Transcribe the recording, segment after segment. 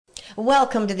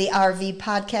Welcome to the RV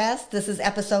Podcast. This is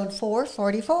episode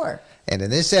 444. And in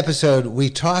this episode, we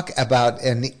talk about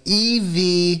an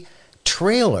EV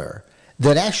trailer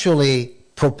that actually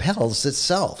propels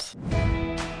itself.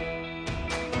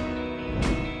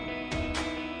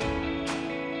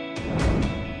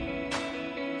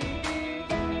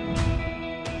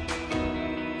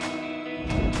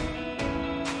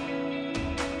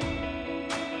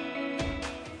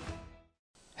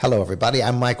 Hello, everybody.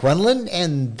 I'm Mike Runland,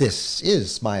 and this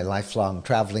is my lifelong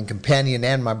traveling companion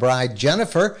and my bride,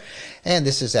 Jennifer. And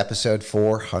this is episode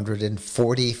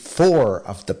 444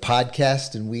 of the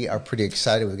podcast, and we are pretty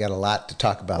excited. We've got a lot to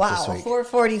talk about this week. Wow,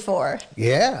 444.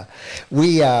 Yeah.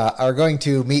 We are going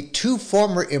to meet two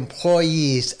former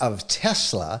employees of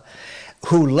Tesla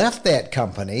who left that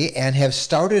company and have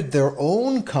started their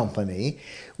own company,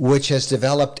 which has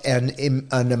developed an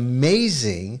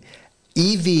amazing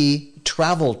EV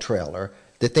travel trailer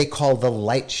that they call the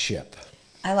Lightship.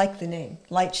 I like the name.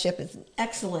 Lightship is an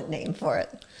excellent name for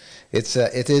it.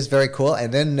 It is very cool.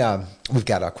 And then we've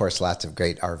got, of course, lots of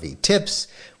great RV tips.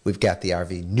 We've got the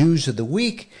RV news of the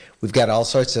week. We've got all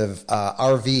sorts of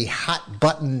RV hot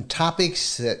button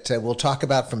topics that we'll talk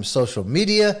about from social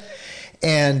media.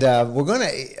 And we're going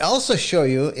to also show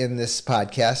you in this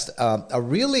podcast a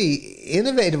really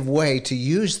innovative way to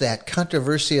use that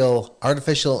controversial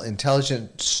artificial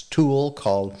intelligence tool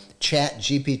called Chat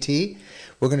GPT.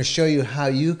 We're going to show you how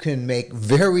you can make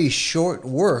very short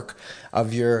work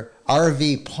of your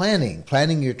RV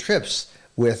planning your trips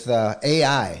with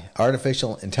AI,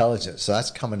 artificial intelligence. So that's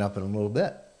coming up in a little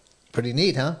bit. Pretty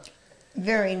neat, huh?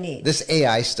 Very neat. This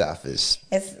AI stuff is...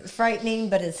 It's frightening,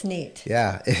 but it's neat.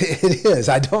 Yeah, it is.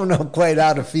 I don't know quite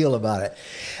how to feel about it.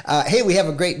 Hey, we have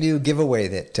a great new giveaway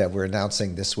that we're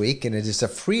announcing this week, and it is a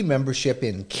free membership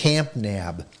in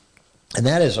CampNab. And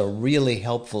that is a really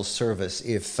helpful service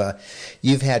if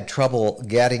you've had trouble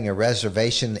getting a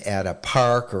reservation at a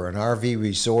park or an RV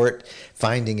resort,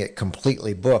 finding it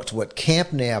completely booked. What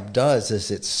CampNab does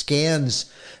is it scans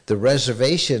the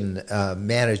reservation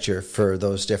manager for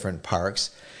those different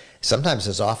parks, sometimes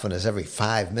as often as every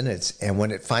 5 minutes. And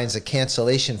when it finds a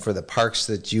cancellation for the parks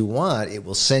that you want, it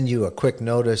will send you a quick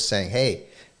notice saying, hey,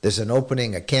 there's an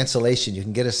opening, a cancellation, you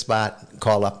can get a spot,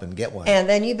 call up and get one. And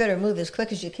then you better move as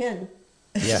quick as you can.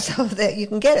 Yeah. So that you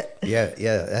can get it.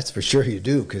 Yeah, that's for sure you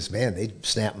do, because, man, they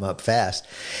snap them up fast.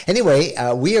 Anyway,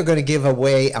 we are going to give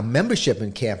away a membership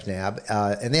in CampNab,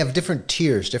 and they have different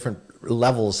tiers, different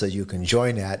levels that you can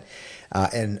join at,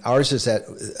 and ours is at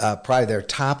probably their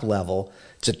top level.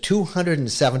 It's a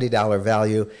 $270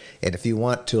 value, and if you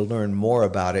want to learn more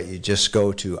about it, you just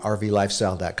go to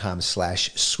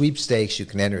rvlifestyle.com/sweepstakes. You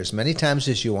can enter as many times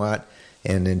as you want,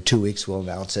 and in 2 weeks we'll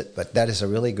announce it. But that is a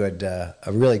really good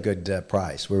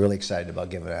prize. We're really excited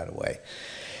about giving that away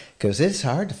because it's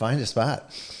hard to find a spot.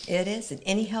 It is, and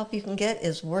any help you can get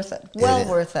is worth it. Well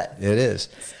worth it. It is.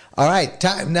 All right,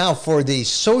 time now for the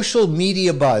social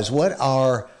media buzz. What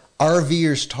are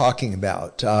RVers talking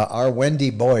about? Our Wendy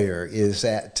Boyer is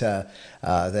at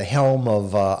the helm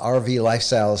of RV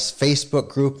Lifestyle's Facebook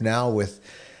group now with,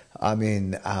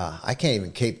 I can't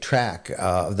even keep track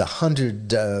of the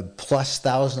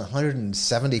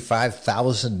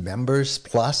 175,000 members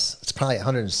plus. It's probably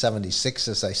 176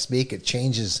 as I speak. It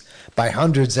changes by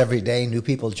hundreds every day, new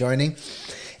people joining.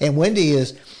 And Wendy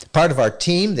is part of our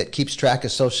team that keeps track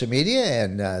of social media,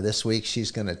 and this week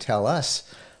she's going to tell us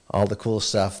all the cool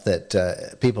stuff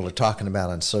that people are talking about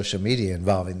on social media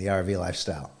involving the RV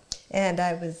lifestyle. And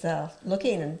I was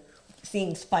looking and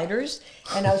seeing spiders,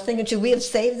 and I was thinking, should we have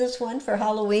saved this one for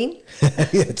Halloween?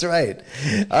 That's right.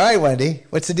 All right, Wendy,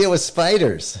 what's the deal with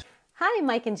spiders? Hi,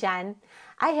 Mike and Jen.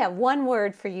 I have one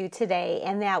word for you today,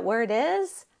 and that word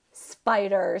is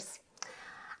spiders.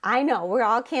 I know, we're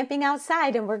all camping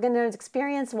outside, and we're going to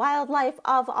experience wildlife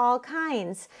of all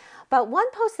kinds. But one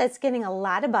post that's getting a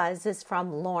lot of buzz is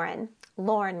from Lauren.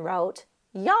 Lauren wrote,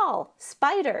 "Y'all,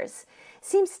 spiders.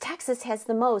 Seems Texas has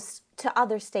the most to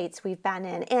other states we've been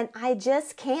in, and I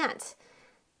just can't.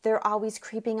 They're always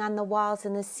creeping on the walls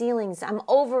and the ceilings. I'm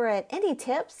over it. Any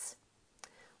tips?"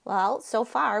 Well, so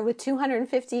far, with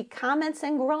 250 comments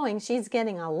and growing, she's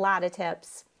getting a lot of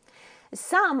tips.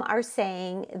 Some are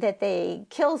saying that they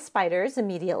kill spiders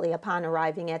immediately upon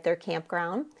arriving at their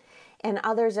campground, and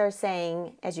others are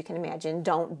saying, as you can imagine,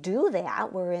 don't do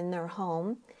that. We're in their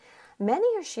home.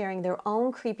 Many are sharing their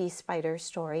own creepy spider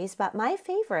stories, but my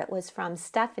favorite was from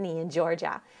Stephanie in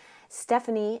Georgia.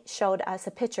 Stephanie showed us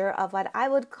a picture of what I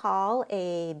would call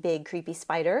a big creepy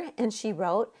spider, and she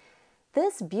wrote,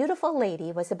 "This beautiful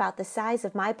lady was about the size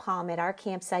of my palm at our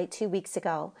campsite 2 weeks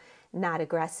ago. Not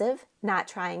aggressive, not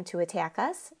trying to attack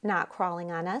us, not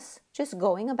crawling on us, just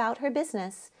going about her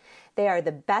business. They are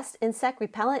the best insect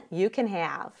repellent you can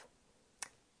have.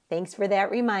 Thanks for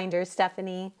that reminder,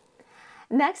 Stephanie.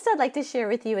 Next, I'd like to share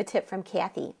with you a tip from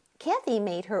Kathy. Kathy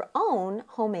made her own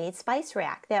homemade spice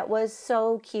rack that was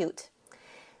so cute.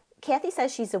 Kathy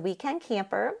says she's a weekend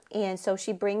camper, and so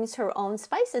she brings her own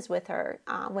spices with her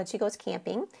when she goes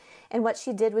camping. And what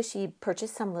she did was she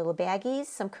purchased some little baggies,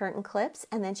 some curtain clips,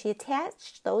 and then she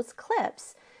attached those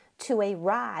clips to a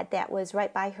rod that was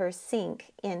right by her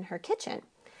sink in her kitchen.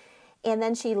 And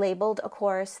then she labeled, of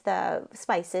course, the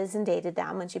spices and dated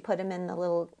them when she put them in the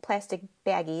little plastic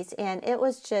baggies. And it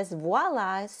was just,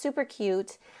 voila, super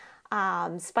cute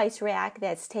spice rack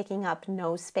that's taking up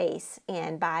no space.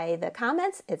 And by the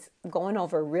comments, it's going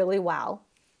over really well.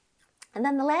 And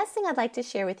then the last thing I'd like to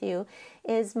share with you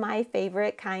is my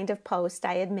favorite kind of post,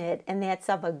 I admit, and that's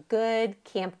of a good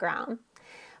campground.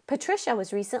 Patricia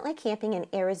was recently camping in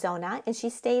Arizona, and she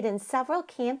stayed in several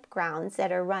campgrounds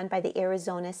that are run by the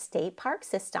Arizona State Park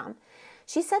System.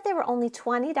 She said they were only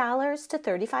 $20 to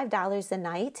 $35 a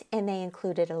night, and they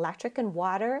included electric and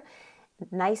water,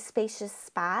 nice spacious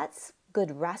spots, good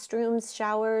restrooms,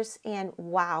 showers, and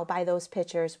wow, by those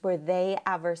pictures, were they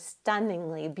ever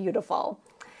stunningly beautiful.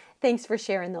 Thanks for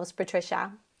sharing those,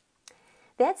 Patricia.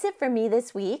 That's it for me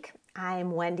this week.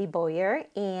 I'm Wendy Boyer,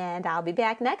 and I'll be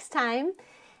back next time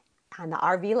on the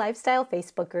RV Lifestyle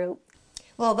Facebook group.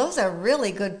 Well, those are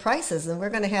really good prices, and we're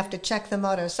going to have to check them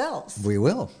out ourselves. We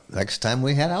will. Next time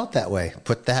we head out that way.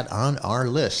 Put that on our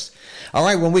list. All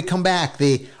right, when we come back,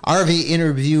 the RV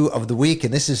interview of the week,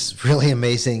 and this is really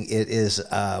amazing. It is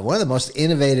one of the most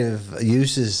innovative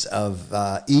uses of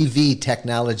EV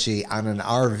technology on an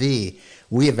RV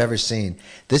we have ever seen.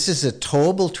 This is a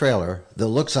towable trailer that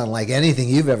looks unlike anything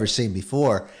you've ever seen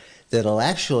before that'll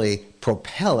actually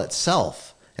propel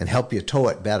itself and help you tow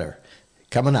it better.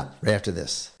 Coming up right after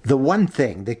this. The one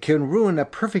thing that can ruin a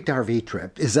perfect RV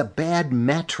trip is a bad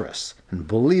mattress. And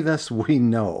believe us, we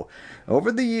know.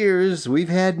 Over the years, we've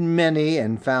had many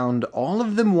and found all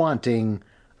of them wanting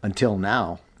until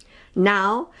now.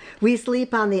 Now, we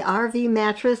sleep on the RV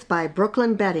mattress by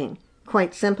Brooklyn Bedding.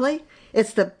 Quite simply,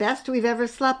 it's the best we've ever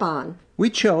slept on. We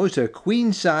chose a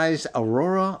queen-size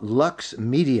Aurora Luxe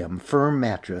Medium firm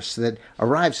mattress that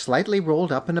arrived slightly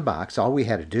rolled up in a box. All we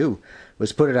had to do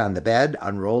was put it on the bed,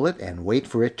 unroll it, and wait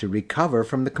for it to recover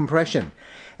from the compression.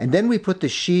 And then we put the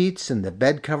sheets and the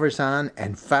bed covers on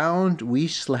and found we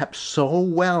slept so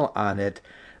well on it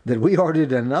that we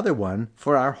ordered another one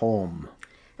for our home.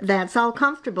 That's how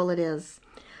comfortable it is.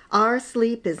 Our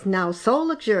sleep is now so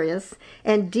luxurious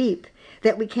and deep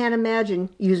that we can't imagine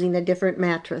using a different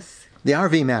mattress. The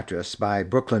RV mattress by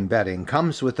Brooklyn Bedding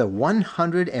comes with a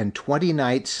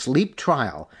 120-night sleep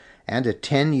trial and a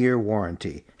 10-year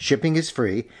warranty. Shipping is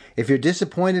free. If you're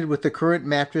disappointed with the current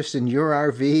mattress in your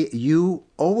RV, you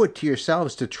owe it to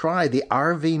yourselves to try the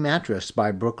RV mattress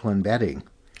by Brooklyn Bedding.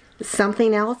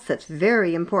 Something else that's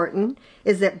very important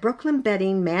is that Brooklyn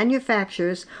Bedding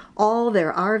manufactures all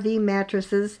their RV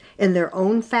mattresses in their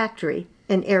own factory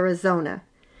in Arizona.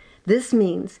 This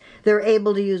means they're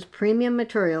able to use premium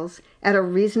materials at a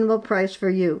reasonable price for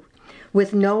you,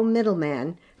 with no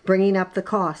middleman bringing up the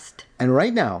cost. And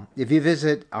right now, if you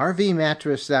visit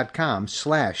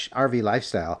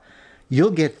rvmattress.com/RVLifestyle,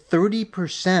 you'll get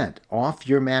 30% off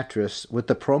your mattress with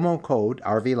the promo code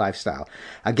RVLifestyle.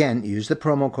 Again, use the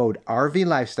promo code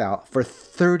RVLifestyle for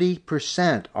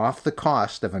 30% off the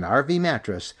cost of an RV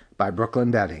mattress by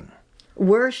Brooklyn Bedding.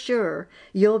 We're sure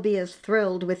you'll be as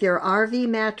thrilled with your RV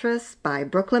mattress by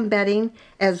Brooklyn Bedding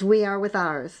as we are with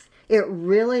ours. It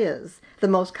really is the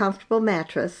most comfortable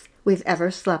mattress we've ever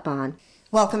slept on.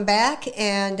 Welcome back,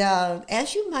 and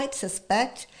as you might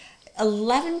suspect,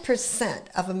 11%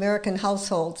 of American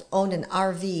households own an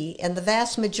RV, and the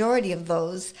vast majority of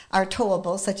those are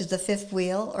towable, such as a fifth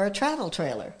wheel or a travel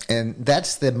trailer. And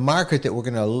that's the market that we're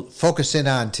going to focus in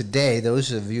on today,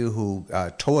 those of you who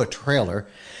tow a trailer.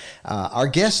 Our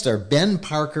guests are Ben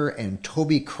Parker and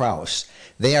Toby Kraus.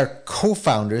 They are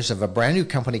co-founders of a brand new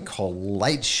company called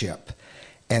Lightship,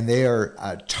 and they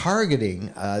are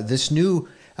targeting this new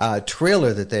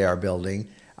trailer that they are building.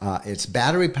 It's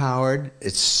battery-powered,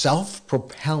 it's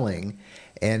self-propelling,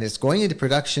 and it's going into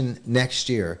production next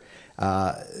year.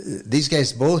 These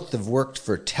guys both have worked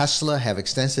for Tesla, have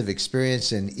extensive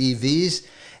experience in EVs,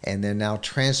 and they're now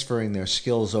transferring their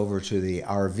skills over to the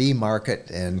RV market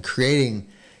and creating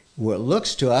what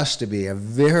looks to us to be a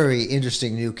very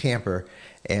interesting new camper.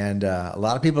 And a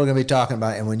lot of people are going to be talking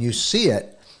about it. And when you see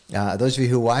it, those of you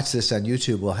who watch this on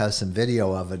YouTube will have some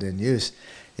video of it in use.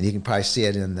 and you can probably see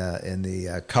it in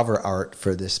the cover art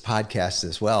for this podcast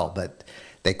as well. But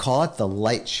they call it the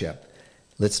Lightship.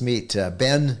 Let's meet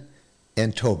Ben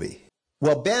and Toby.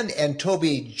 Well, Ben and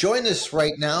Toby join us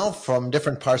right now from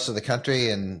different parts of the country.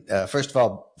 And first of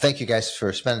all, thank you guys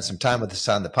for spending some time with us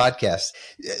on the podcast.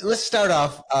 Let's start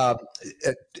off.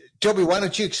 Toby, why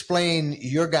don't you explain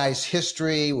your guys'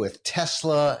 history with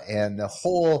Tesla and the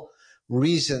whole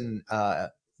reason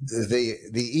the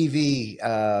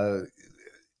EV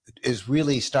is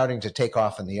really starting to take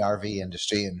off in the RV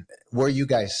industry, and where you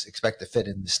guys expect to fit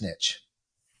in this niche?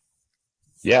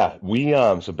 Yeah,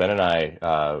 so Ben and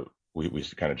I, we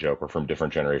used to kind of joke we're from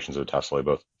different generations of Tesla. We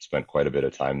both spent quite a bit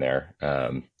of time there,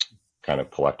 kind of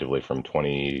collectively from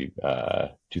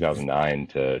 2009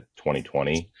 to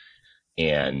 2020,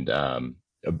 and a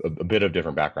bit of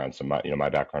different backgrounds. So my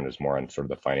background is more on sort of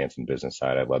the finance and business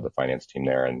side. I led the finance team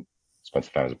there and spent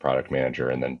some time as a product manager,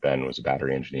 and then Ben was a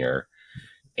battery engineer,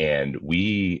 and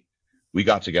we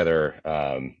got together,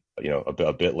 a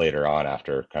bit later on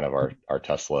after kind of our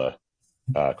Tesla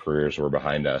careers were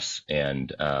behind us,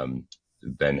 and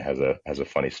Ben has a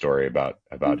funny story about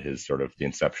his sort of the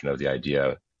inception of the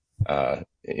idea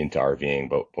into RVing.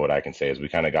 But what I can say is we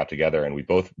kind of got together and we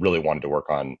both really wanted to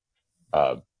work on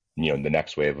the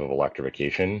next wave of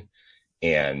electrification,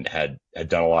 and had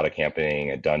done a lot of camping,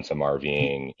 had done some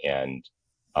RVing, and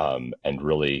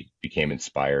really became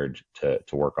inspired to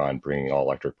work on bringing all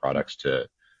electric products to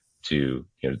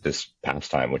this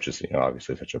pastime, which is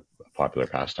obviously such a popular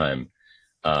pastime.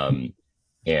 Yeah,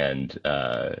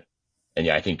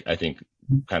 I think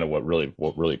kind of what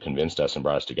really convinced us and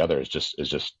brought us together is just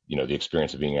the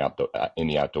experience of being in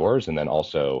the outdoors, and then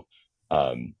also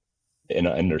an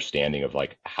understanding of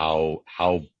like how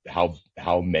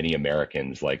many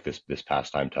Americans like this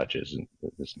pastime touches. And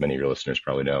as many of your listeners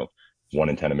probably know, 1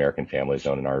 in 10 American families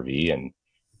own an RV, and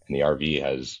the RV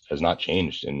has not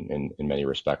changed in many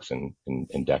respects in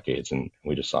decades, and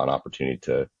we just saw an opportunity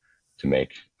to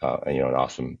make an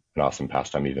awesome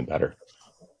pastime even better.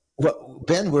 Well,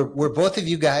 Ben, were both of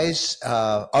you guys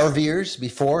RVers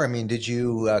before? I mean, did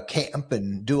you camp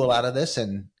and do a lot of this?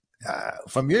 And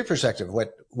from your perspective,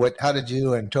 how did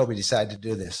you and Toby decide to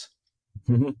do this?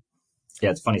 Yeah,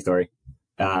 it's a funny story.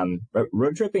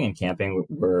 Road tripping and camping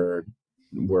were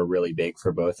really big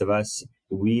for both of us.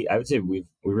 I would say we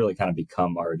really kind of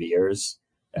become RVers,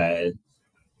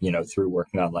 through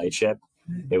working on Lightship.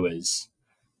 It was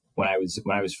when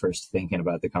I was first thinking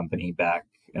about the company back,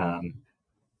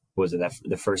 was it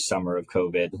the first summer of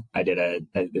COVID?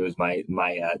 It was my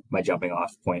jumping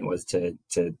off point was to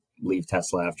leave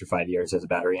Tesla after 5 years as a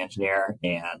battery engineer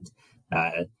and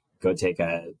go take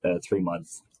a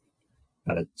 3-month,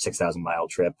 about a 6,000 mile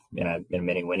trip in a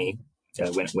mini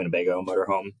Winnebago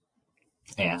motorhome.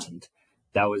 And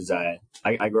that was, I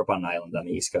grew up on an island on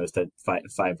the East Coast, a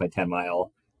 5 by 10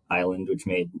 mile island, which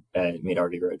made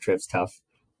RV road trips tough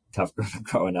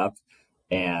growing up.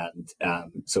 And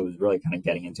so it was really kind of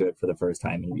getting into it for the first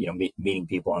time, and meeting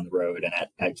people on the road and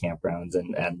at campgrounds,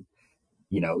 and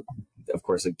of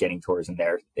course getting tours in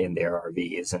their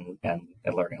RVs and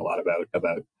learning a lot about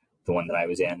the one that I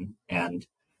was in. And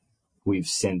we've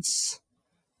since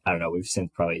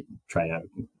probably tried out,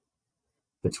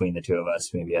 between the two of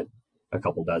us, maybe a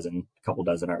couple dozen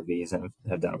RVs, and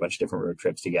have done a bunch of different road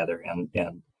trips together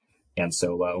and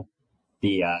solo.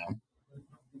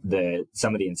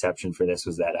 Some of the inception for this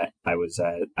was that I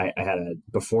had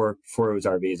before it was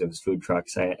RVs, it was food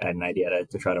trucks. I had an idea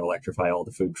to try to electrify all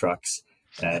the food trucks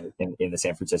in the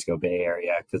San Francisco Bay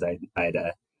Area, because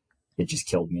it just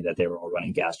killed me that they were all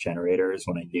running gas generators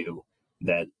when I knew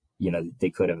that they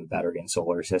could have a battery and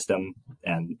solar system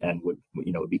and would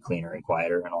be cleaner and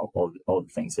quieter and all the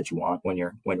things that you want when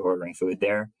you're ordering food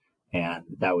there. And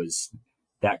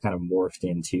that kind of morphed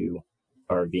into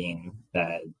RVing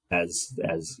as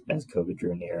COVID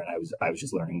drew near, and I was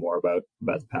just learning more about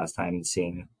the pastime and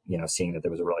seeing that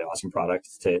there was a really awesome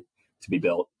product to be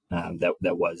built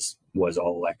that was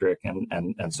all electric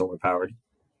and solar powered.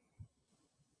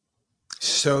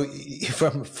 So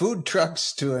from food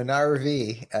trucks to an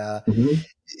RV,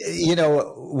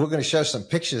 we're going to show some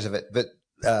pictures of it, but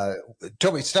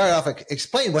Toby, start off,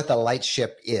 explain what the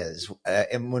Lightship is.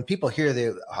 And when people hear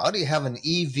how do you have an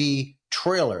EV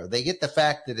trailer? They get the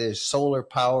fact that it is solar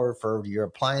power for your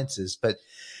appliances, but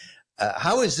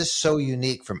how is this so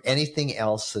unique from anything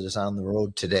else that is on the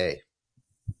road today?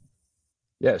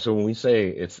 Yeah, so when we say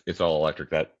it's all electric,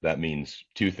 that means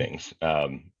two things.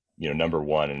 Number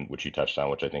one, and which you touched on,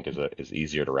 which I think is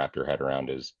easier to wrap your head around,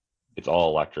 is it's all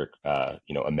electric,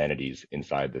 amenities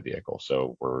inside the vehicle.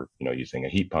 So we're, using a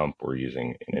heat pump, we're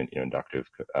using an inductive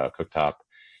cooktop,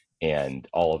 and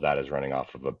all of that is running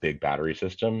off of a big battery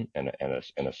system and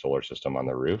a solar system on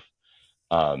the roof.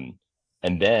 Um,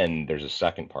 and then there's a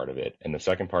second part of it, and the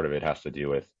second part of it has to do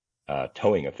with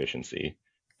towing efficiency.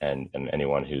 And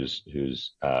anyone who's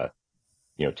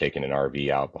taken an RV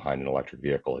out behind an electric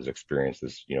vehicle has experienced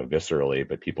this, viscerally.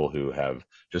 But people who have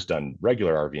just done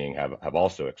regular RVing have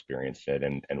also experienced it.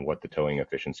 And what the towing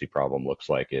efficiency problem looks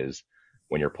like is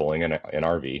when you're pulling an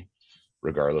RV,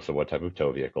 regardless of what type of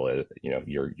tow vehicle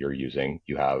you're using,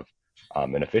 you have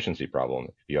an efficiency problem.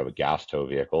 If you have a gas tow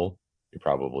vehicle, you're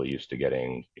probably used to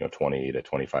getting 20 to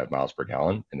 25 miles per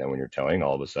gallon, and then when you're towing,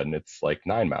 all of a sudden it's like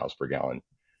 9 miles per gallon.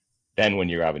 Then when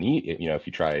you have if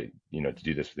you try to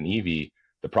do this with an EV,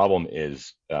 the problem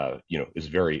is is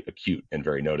very acute and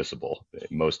very noticeable.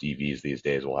 Most EVs these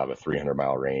days will have a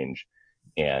 300-mile range,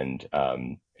 and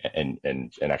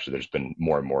actually there's been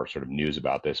more and more sort of news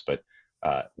about this, but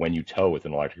when you tow with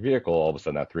an electric vehicle, all of a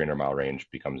sudden that 300-mile range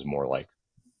becomes more like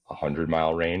a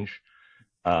 100-mile range.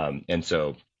 And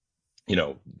so,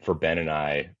 for Ben and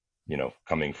I,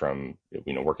 coming from,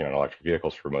 working on electric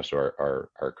vehicles for most of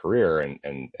our career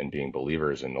and being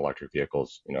believers in electric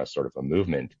vehicles, as sort of a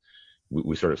movement,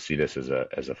 we sort of see this as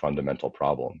a fundamental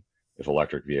problem. If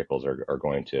electric vehicles are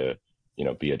going to,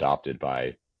 be adopted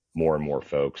by more and more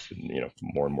folks,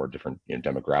 more and more different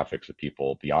demographics of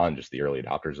people beyond just the early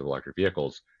adopters of electric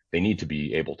vehicles, they need to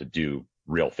be able to do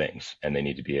real things, and they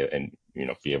need to be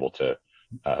be able to,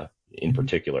 in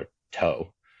particular,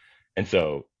 tow. And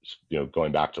so,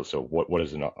 going back to, so what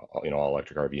does an all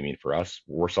electric RV mean for us?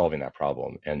 We're solving that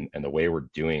problem, and the way we're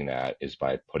doing that is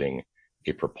by putting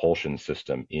a propulsion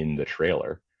system in the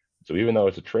trailer. So even though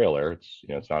it's a trailer,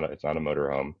 it's not a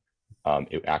motorhome.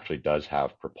 It actually does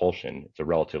have propulsion. It's a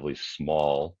relatively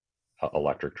small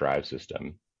electric drive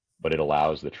system, but it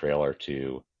allows the trailer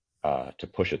to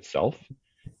push itself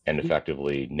and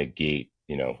effectively negate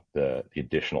the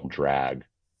additional drag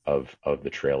of the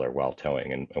trailer while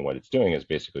towing. And what it's doing is,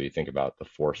 basically, you think about the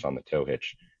force on the tow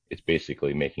hitch. It's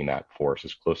basically making that force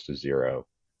as close to zero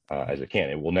as it can.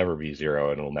 It will never be zero,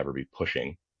 and it'll never be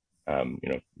pushing.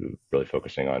 Really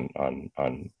focusing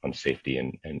on safety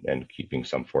and keeping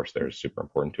some force there is super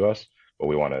important to us. But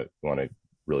we want to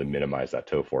really minimize that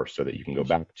tow force so that you can go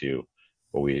back to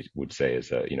what we would say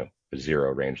is a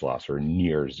zero range loss or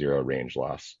near zero range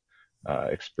loss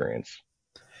experience.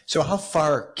 So how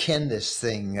far can this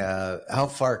thing? How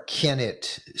far can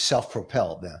it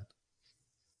self-propel then?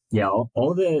 Yeah,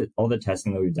 all the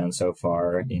testing that we've done so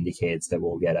far indicates that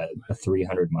we'll get a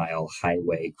 300-mile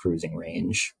highway cruising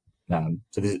range.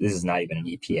 So this is not even an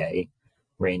EPA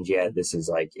range yet. This is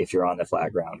like if you're on the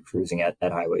flat ground cruising at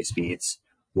highway speeds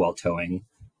while towing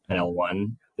an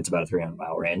L1, it's about a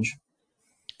 300-mile range.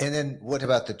 And then what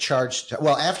about the charge?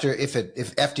 Well, after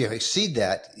you exceed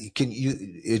that,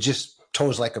 it just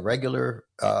tows like a regular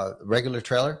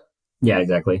trailer? Yeah,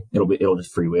 exactly. It'll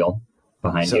just freewheel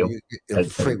behind you. It'll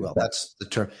freewheel. That's the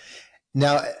term.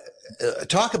 Now,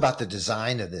 talk about the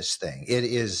design of this thing. It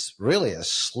is really a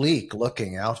sleek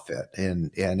looking outfit,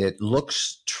 and it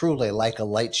looks truly like a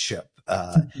Lightship.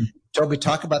 Toby,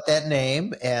 talk about that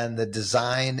name and the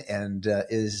design, and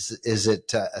is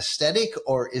it aesthetic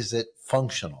or is it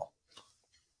functional?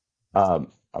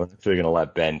 I'm actually going to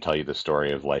let Ben tell you the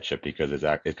story of Lightship, because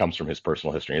it comes from his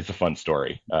personal history. It's a fun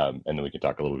story, and then we can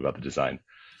talk a little bit about the design.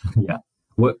 Yeah.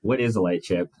 What is a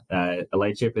Lightship? A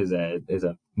Lightship is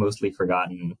a mostly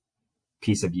forgotten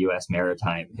piece of U.S.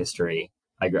 maritime history.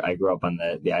 I grew up on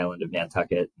the island of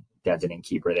Nantucket. Dad's an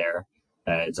innkeeper there.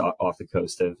 It's off the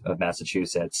coast of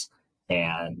Massachusetts,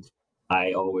 and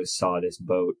I always saw this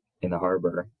boat in the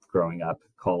harbor growing up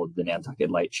called the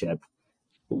Nantucket Lightship.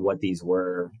 What these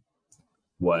were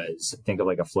was, think of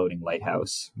like a floating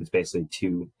lighthouse. It's basically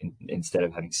instead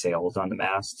of having sails on the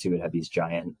mast, it would have these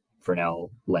giant Fresnel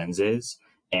lenses,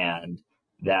 and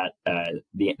that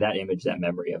image, that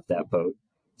memory of that boat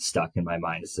stuck in my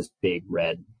mind. It's this big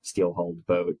red steel-hulled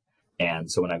boat.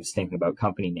 And so when I was thinking about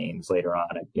company names later on,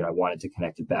 I wanted to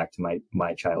connect it back to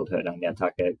my childhood on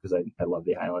Nantucket, because I love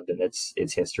the island and its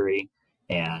history.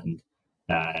 And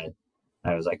I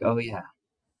was like, oh yeah,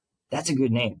 that's a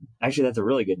good name. Actually, that's a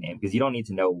really good name, because you don't need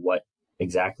to know what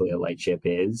exactly a Lightship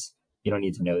is. You don't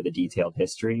need to know the detailed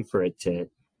history for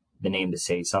the name to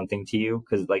say something to you.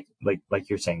 Because like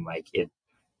you're saying, Mike,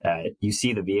 you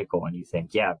see the vehicle and you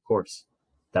think, yeah, of course,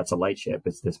 that's a Lightship.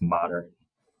 It's this modern,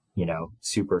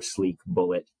 super sleek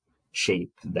bullet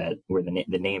shape where the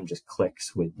name just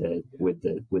clicks with the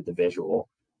visual.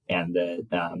 And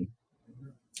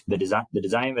the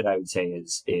design of it, I would say,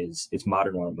 is it's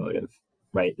modern automotive,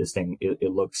 right? This thing, it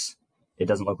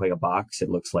doesn't look like a box. It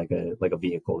looks like a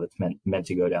vehicle that's meant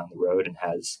to go down the road and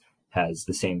has has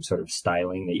the same sort of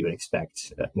styling that you would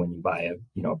expect when you buy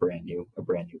a brand new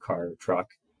car or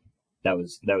truck. That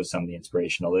was some of the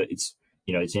inspiration. Although it's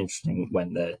interesting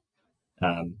when the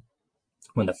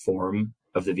form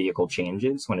of the vehicle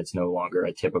changes, when it's no longer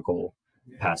a typical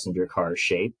passenger car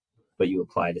shape, but you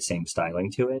apply the same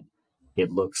styling to it, it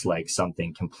looks like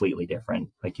something completely different.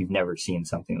 Like you've never seen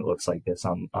something that looks like this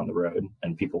on the road,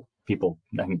 and people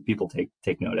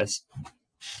take notice.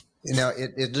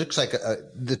 It looks like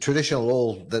the traditional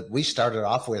role that we started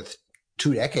off with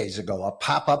 2 decades ago, a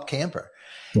pop-up camper.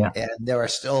 Yeah. And there are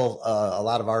still a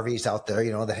lot of RVs out there,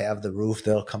 that have the roof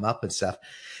that'll come up and stuff.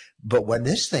 But when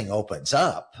this thing opens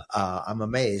up, I'm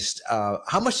amazed.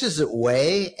 How much does it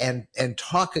weigh? And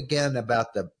talk again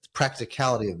about the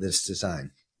practicality of this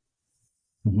design.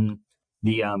 Mm-hmm.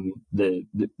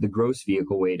 The gross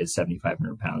vehicle weight is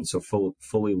 7,500 pounds, so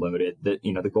fully loaded.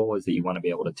 The goal is that you want to be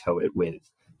able to tow it with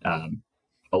a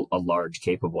large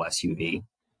capable SUV,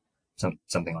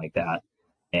 something like that,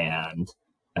 and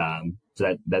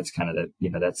so that's kind of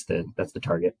that's the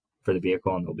target for the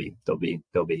vehicle, and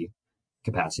there'll be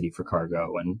capacity for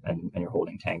cargo and your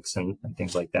holding tanks and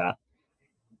things like that.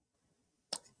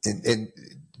 And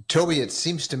Toby, it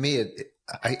seems to me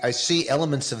I see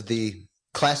elements of the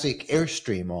classic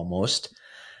Airstream almost.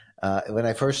 When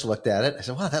I first looked at it, I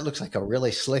said, wow, that looks like a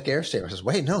really slick Airstream. I said,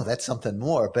 wait, no, that's something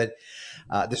more. But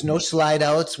there's no slide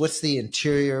outs. What's the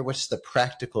interior? What's the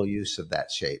practical use of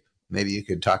that shape? Maybe you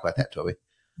could talk about that, Toby.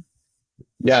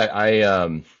 Yeah,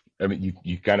 I mean,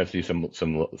 you kind of see some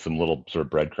little sort of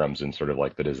breadcrumbs in sort of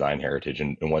like the design heritage,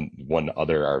 and one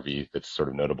other RV that's sort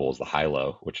of notable is the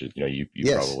Hilo, which is you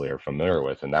Yes. probably are familiar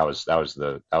with, and that was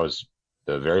the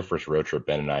very first road trip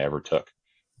Ben and I ever took,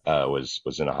 was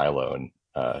in a Hilo, and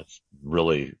it's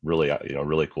really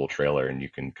really cool trailer, and you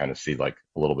can kind of see like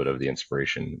a little bit of the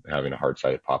inspiration having a hard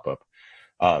sided pop up.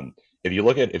 If you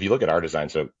look at our design,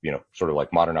 so sort of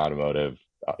like modern automotive,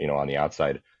 on the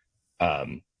outside.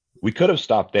 We could have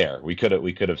stopped there. We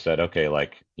could have said, okay,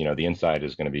 like, the inside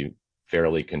is going to be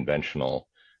fairly conventional.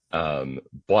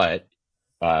 But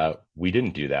we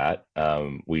didn't do that.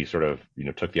 We sort of,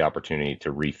 took the opportunity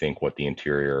to rethink what the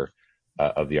interior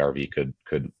of the RV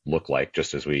could look like,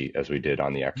 just as we did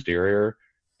on the exterior.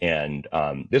 And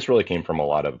this really came from a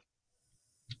lot of,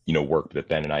 work that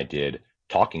Ben and I did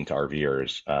talking to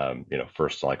RVers.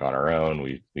 First, like on our own,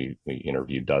 we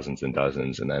interviewed dozens and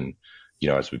dozens, and then,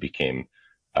 as we became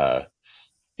a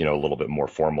little bit more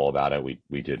formal about it,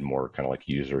 we did more kind of like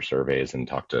user surveys and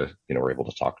talked to, we're able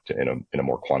to talk to in a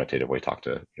more quantitative way, talk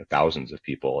to thousands of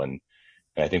people. And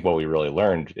I think what we really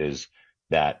learned is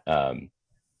that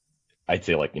I'd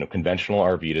say like, conventional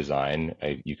RV design,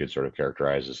 you could sort of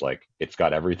characterize as like, it's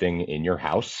got everything in your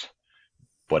house,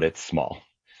 but it's small.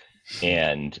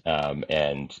 And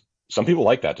some people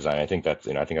like that design. I think that's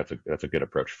a good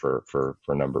approach for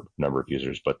a number of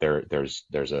users. But there's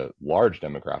a large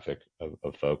demographic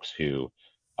of folks who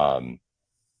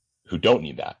don't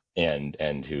need that,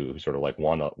 and who sort of like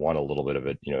want a little bit of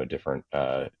a different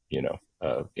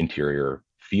interior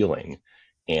feeling.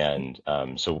 And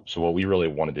so what we really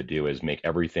wanted to do is make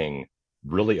everything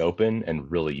really open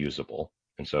and really usable.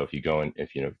 And so if you go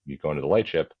into the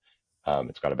Lightship,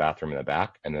 it's got a bathroom in the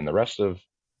back, and then the rest of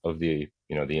the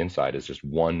the inside is just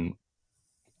one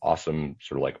awesome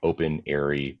sort of like open,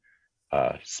 airy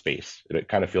space. It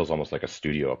kind of feels almost like a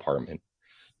studio apartment.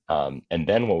 And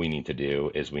then what we need to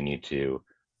do is we need to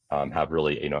have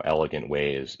really elegant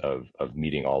ways of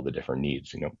meeting all the different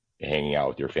needs. Hanging out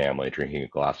with your family, drinking a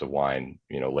glass of wine,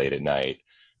 late at night,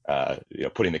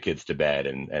 putting the kids to bed,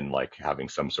 and like having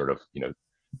some sort of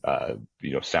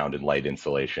sound and light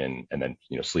insulation, and then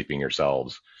sleeping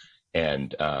yourselves.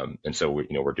 And so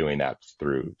we're doing that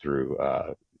through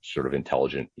sort of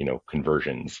intelligent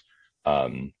conversions,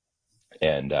 and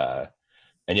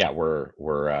yeah,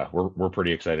 we're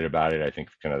pretty excited about it. I think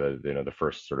kind of the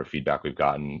first sort of feedback we've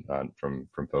gotten from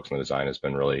folks on the design has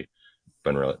been really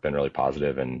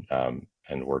positive, and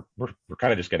we're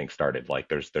kind of just getting started. Like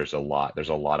there's a lot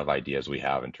of ideas we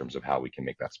have in terms of how we can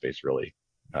make that space really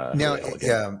really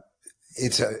elegant.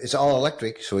 It's all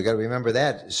electric, so we got to remember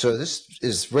that. So this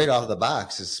is right off the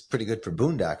box. It's pretty good for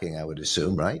boondocking, I would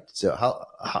assume, right? So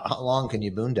how long can you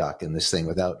boondock in this thing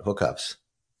without hookups?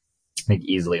 I think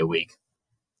easily a week.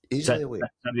 Easily a week.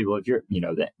 Some people, if you're,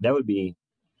 that would be,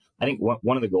 I think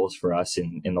one of the goals for us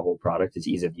in the whole product is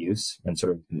ease of use, and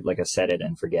sort of like a set it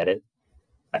and forget it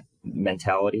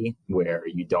mentality, where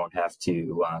you don't have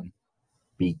to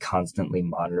be constantly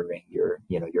monitoring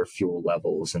your fuel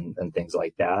levels and things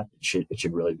like that. It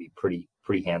should really be pretty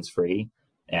hands free.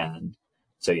 And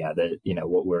so yeah,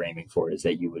 what we're aiming for is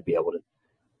that you would be able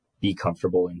be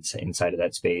comfortable inside of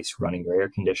that space, running your air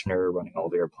conditioner, running all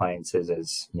of your appliances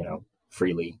as,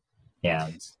 freely,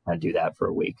 and do that for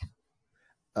a week.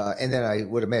 And then I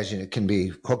would imagine it can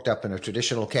be hooked up in a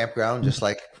traditional campground, just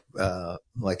like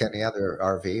any other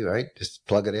RV, right? Just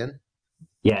plug it in.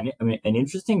 Yeah, and I mean, an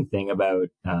interesting thing about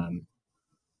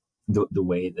the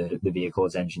way the vehicle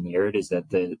is engineered is that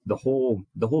the whole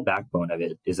backbone of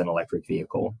it is an electric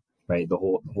vehicle, right? The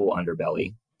whole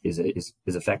underbelly is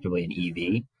effectively an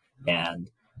EV, and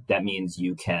that means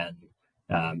you can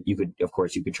you could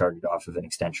charge it off of an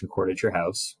extension cord at your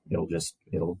house. It's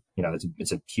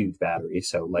a huge battery,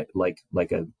 so like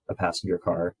a passenger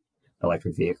car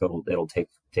electric vehicle, it'll take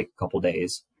a couple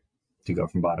days to go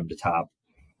from bottom to top.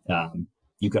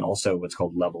 You can also what's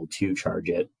called level 2 charge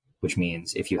it, which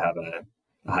means if you have a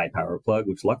high power plug,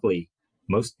 which luckily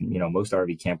most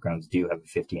RV campgrounds do have a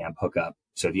 50 amp hookup.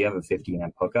 So if you have a 50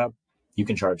 amp hookup, you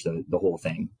can charge the whole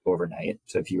thing overnight.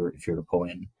 So if you were to pull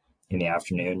in the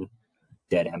afternoon,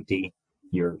 dead empty,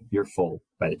 you're full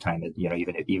by the time that,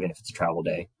 even if it's a travel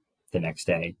day, the next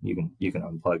day you can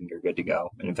unplug and you're good to go.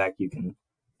 And in fact, you can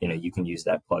use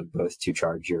that plug both to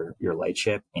charge your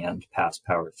Lightship and pass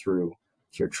power through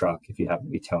to your truck if you happen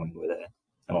to be towing with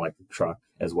an electric truck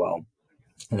as well.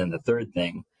 And then the third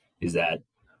thing is that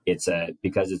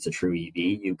because it's a true EV,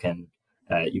 you can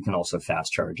also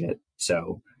fast charge it.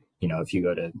 So, if you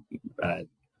go to,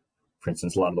 for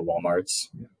instance, a lot of the Walmarts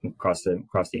across the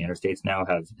interstates now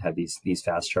have these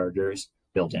fast chargers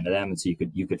built into them, and so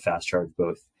you could fast charge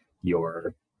both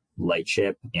your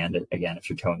Lightship and, again, if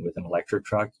you're towing with an electric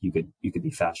truck, you could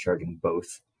be fast charging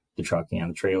both the truck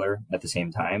and the trailer at the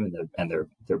same time, and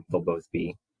they'll both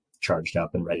be charged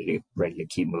up and ready to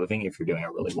keep moving if you're doing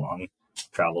a really long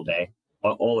travel day.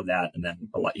 All of that, and then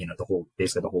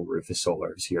basically the whole roof is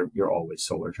solar, so you're always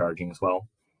solar charging as well.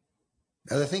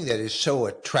 Now, the thing that is so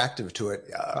attractive to it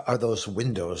are those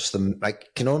windows. I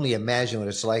can only imagine what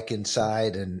it's like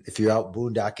inside, and if you're out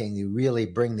boondocking, you really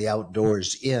bring the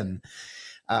outdoors in.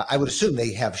 I would assume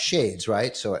they have shades,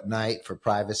 right? So at night for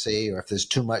privacy, or if there's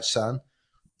too much sun.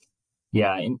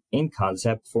 Yeah, in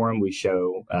concept form, we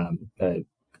show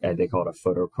they call it a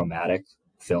photochromatic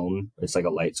film. It's like a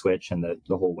light switch, and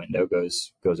the whole window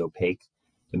goes opaque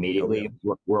immediately. Oh,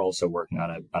 yeah. We're also working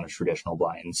on a traditional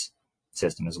blinds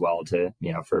system as well to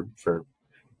for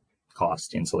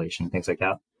cost, insulation, things like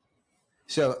that.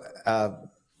 So,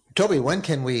 Toby, when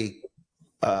can we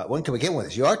get one of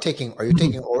these? Are you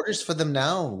taking orders for them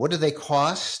now? What do they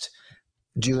cost?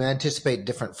 Do you anticipate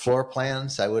different floor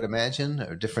plans, I would imagine,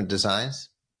 or different designs?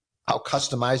 How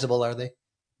customizable are they?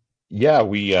 Yeah,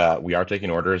 we are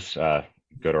taking orders. Go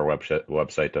to our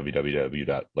website,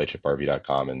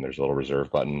 www.lightshiprv.com, and there's a little reserve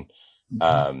button.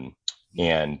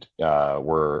 And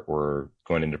we're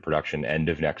going into production end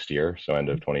of next year, so end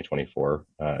of 2024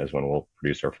 is when we'll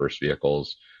produce our first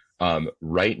vehicles.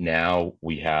 Right now,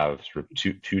 we have sort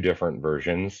of two different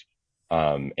versions.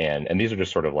 And these are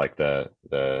just sort of like the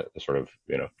sort of,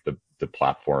 the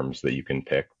platforms that you can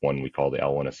pick. One we call the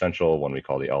L1 Essential, one we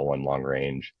call the L1 Long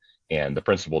Range. And the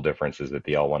principal difference is that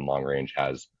the L1 Long Range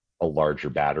has a larger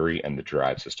battery and the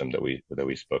drive system that we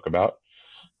spoke about.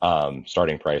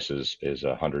 Starting price is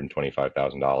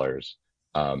 $125,000.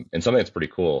 And something that's pretty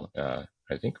cool,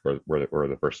 I think we're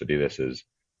the first to do this, is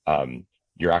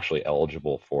you're actually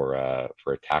eligible for a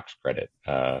tax credit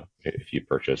if you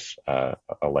purchase a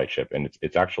Lightship, and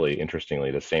it's actually,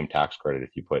 interestingly, the same tax credit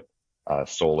if you put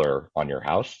solar on your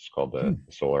house. It's called the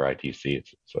solar ITC.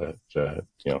 It's a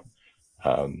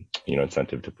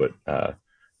incentive to put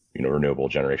renewable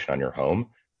generation on your home.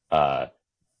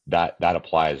 That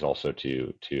applies also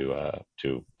to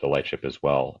the Lightship as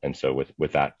well. And so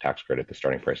with that tax credit, the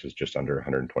starting price is just under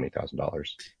 $120,000.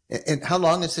 And how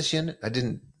long is this unit? I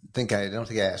don't think I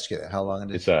asked you that. How long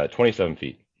it is? It's 27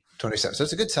 feet. 27. So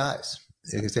it's a good size.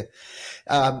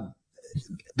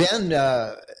 Ben,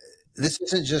 this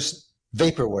isn't just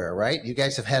vaporware, right? You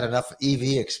guys have had enough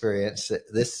EV experience that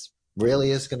this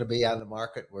really is going to be on the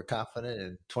market. We're confident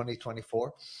in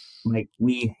 2024. Like,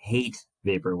 we hate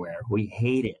vaporware. We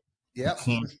hate it. Yeah.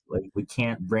 We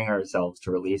can't bring ourselves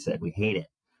to release it. We hate it.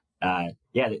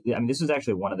 Yeah. I mean, this was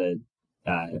actually one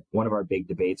of our big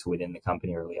debates within the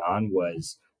company early on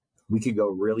was we could go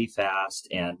really fast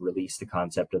and release the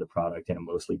concept of the product in a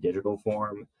mostly digital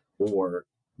form, or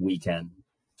we can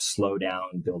slow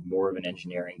down, build more of an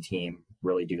engineering team,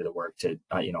 really do the work to,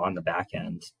 on the back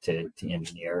end to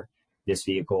engineer this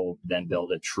vehicle, then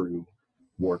build a true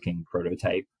working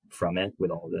prototype from it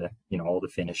with all the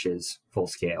finishes full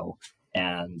scale.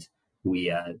 And we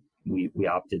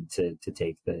opted to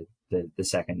take the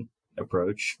second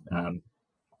approach.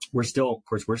 We're still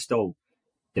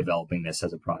developing this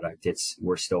as a product.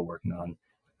 We're still working on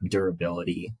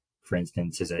durability, for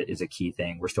instance, is a key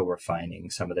thing. We're still refining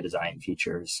some of the design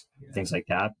features, things like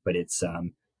that. But it's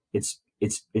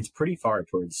pretty far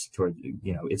toward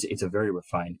it's a very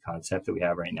refined concept that we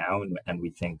have right now, and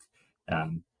we think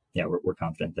we're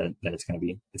confident that it's gonna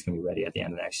be ready at the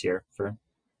end of next year for.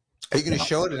 Are you going to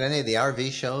show it at any of the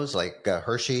RV shows like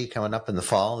Hershey coming up in the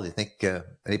fall? Do you think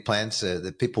any plans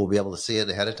that people will be able to see it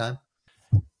ahead of time?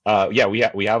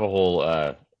 We have a whole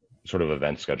sort of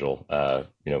event schedule,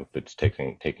 that's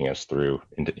taking us through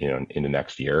into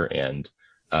next year, and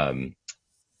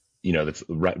that's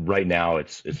right now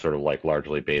it's sort of like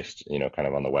largely based, kind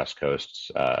of on the West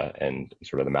Coast and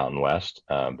sort of the Mountain West.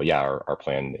 But yeah, our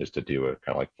plan is to do a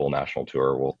kind of like full national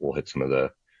tour. We'll hit some of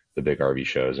the big RV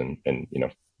shows, and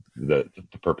the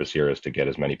purpose here is to get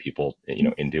as many people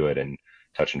into it and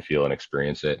touch and feel and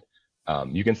experience it.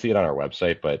 You can see it on our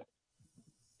website, but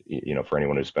for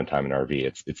anyone who's spent time in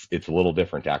RV, it's a little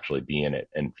different to actually be in it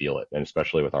and feel it, and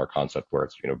especially with our concept where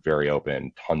it's very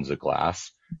open, tons of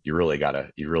glass. You really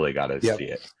gotta see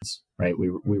it. Right.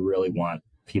 We really want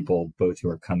people both who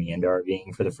are coming into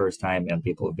RVing for the first time and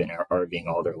people who've been RVing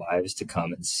all their lives to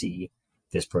come and see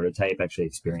this prototype, actually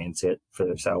experience it for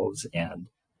themselves and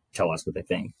tell us what they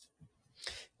think.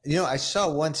 I saw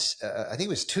once, I think it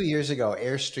was 2 years ago,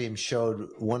 Airstream showed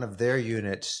one of their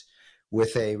units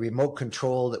with a remote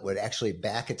control that would actually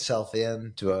back itself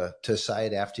in to a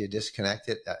site after you disconnect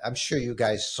it. I'm sure you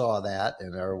guys saw that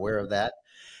and are aware of that.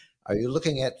 Are you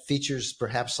looking at features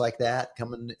perhaps like that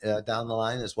coming down the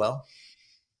line as well?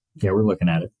 Yeah, we're looking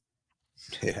at it.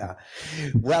 Yeah.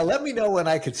 Well, let me know when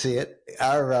I could see it.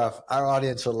 Our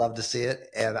audience would love to see it.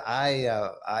 And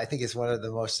I think it's one of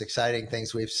the most exciting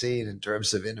things we've seen in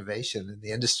terms of innovation in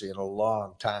the industry in a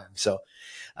long time. So,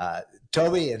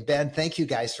 Toby and Ben, thank you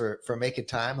guys for making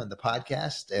time on the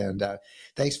podcast. And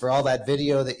thanks for all that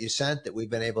video that you sent that we've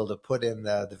been able to put in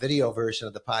the video version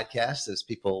of the podcast. As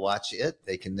people watch it,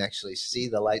 they can actually see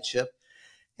the Lightship.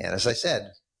 And as I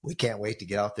said, we can't wait to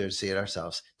get out there and see it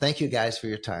ourselves. Thank you guys for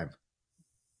your time.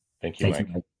 Thank you, Mike.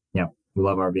 Yeah, we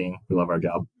love RVing. We love our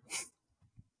job.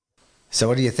 So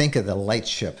what do you think of the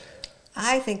Lightship?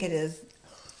 I think it is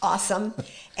awesome,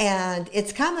 and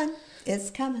it's coming. It's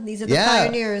coming. These are the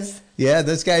pioneers. Yeah,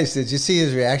 those guys, did you see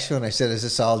his reaction when I said, is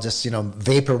this all just,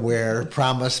 vaporware,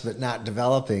 promise, but not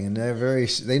developing? And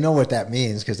they know what that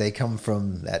means because they come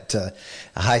from that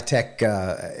high-tech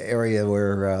area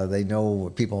where they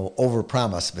know people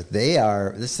overpromise. But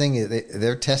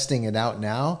they're testing it out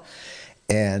now.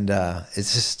 And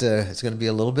it's just it's going to be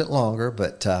a little bit longer,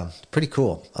 but pretty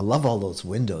cool. I love all those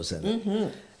windows in it.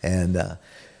 Mm-hmm. And I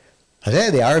tell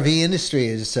you, the RV industry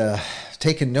is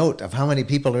taking note of how many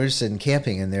people are interested in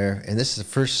camping in there. And this is the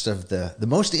first of the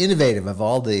most innovative of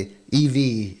all the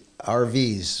EV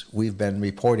RVs we've been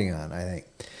reporting on, I think.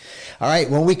 All right,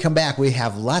 when we come back, we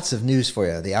have lots of news for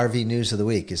you. The RV News of the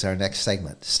Week is our next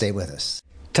segment. Stay with us.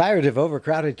 Tired of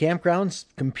overcrowded campgrounds,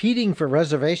 competing for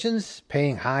reservations,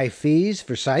 paying high fees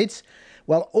for sites?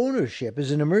 Well, ownership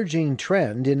is an emerging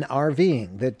trend in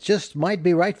RVing that just might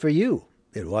be right for you.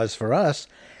 It was for us.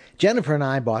 Jennifer and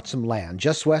I bought some land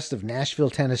just west of Nashville,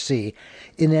 Tennessee,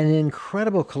 in an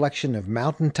incredible collection of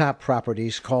mountaintop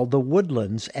properties called the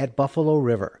Woodlands at Buffalo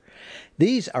River.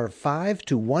 These are 5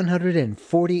 to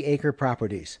 140 acre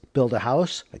properties. Build a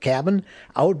house, a cabin,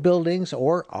 outbuildings,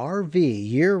 or RV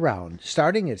year-round,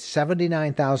 starting at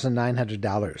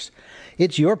 $79,900.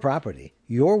 It's your property,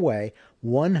 your way,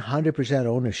 100%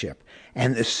 ownership,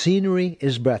 and the scenery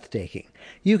is breathtaking.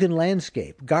 You can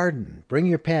landscape, garden, bring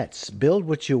your pets, build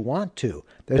what you want to.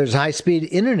 There's high-speed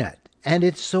internet, and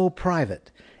it's so private.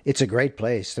 It's a great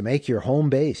place to make your home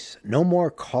base. No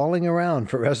more calling around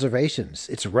for reservations.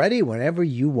 It's ready whenever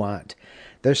you want.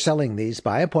 They're selling these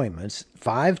by appointments,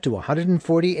 5 to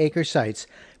 140 acre sites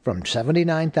from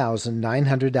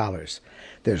 $79,900.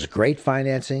 There's great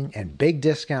financing and big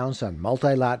discounts on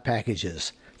multi-lot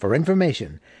packages. For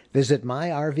information, visit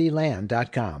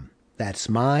myrvland.com. That's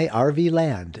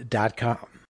myrvland.com.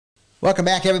 Welcome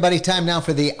back, everybody. Time now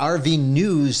for the RV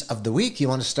News of the Week. You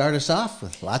want to start us off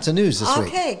with lots of news this week?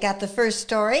 Okay, got the first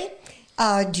story.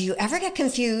 Do you ever get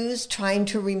confused trying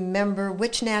to remember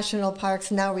which national parks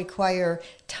now require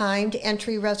timed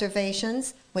entry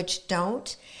reservations, which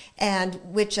don't, and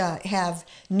which have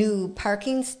new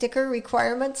parking sticker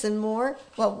requirements and more?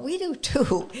 Well, we do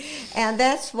too. And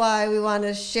that's why we want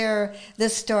to share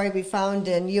this story we found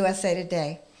in USA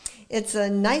Today. It's a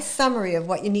nice summary of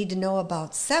what you need to know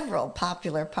about several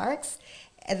popular parks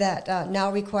that now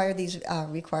require these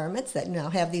requirements, that now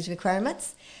have these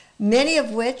requirements. many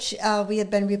of which we have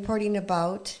been reporting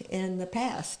about in the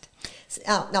past.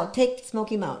 Now, take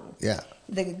Smoky Mountain. Yeah.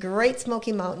 The Great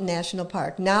Smoky Mountain National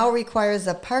Park now requires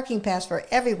a parking pass for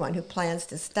everyone who plans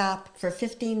to stop for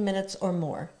 15 minutes or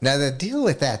more. Now, the deal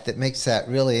with that makes that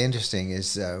really interesting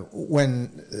is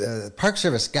when the Park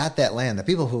Service got that land, the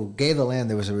people who gave the land,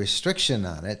 there was a restriction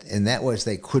on it, and that was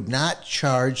they could not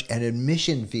charge an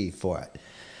admission fee for it.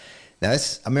 Now,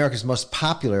 it's America's most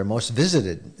popular, most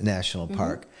visited national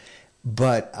park.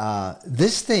 But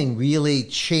this thing really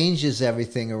changes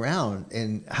everything around.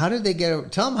 And how did they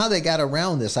tell them how they got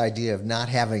around this idea of not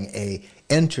having a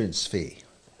entrance fee?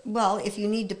 Well, if you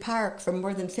need to park for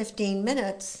more than 15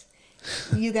 minutes,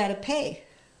 you got to pay.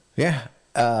 Yeah.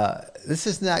 This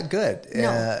is not good.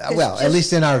 No, well, at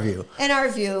least in our view. In our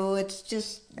view, it's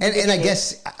just... And I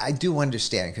guess I do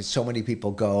understand because so many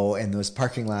people go, and those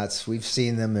parking lots, we've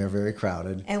seen them, they're very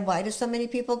crowded. And why do so many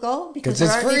people go? Because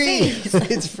it's free.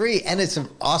 It's free, and it's an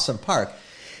awesome park.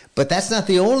 But that's not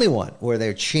the only one where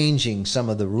they're changing some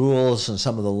of the rules and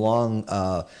some of the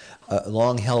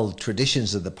long-held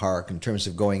traditions of the park in terms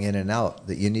of going in and out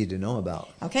that you need to know about.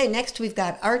 Okay, next we've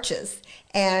got Arches,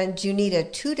 and you need a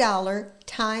 $2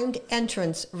 timed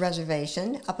entrance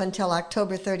reservation up until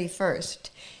October 31st.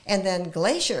 And then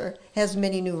Glacier has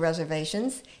many new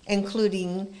reservations,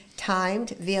 including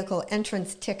timed vehicle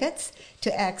entrance tickets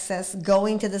to access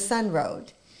Going to the Sun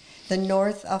Road, the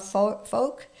North of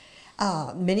Folk,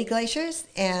 mini glaciers,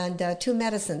 and 2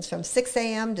 medicines from 6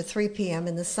 a.m. to 3 p.m.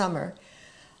 in the summer.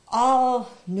 All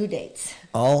new dates.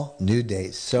 All new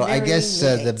dates. So Very I guess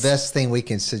new the dates. best thing we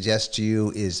can suggest to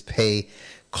you is pay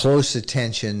close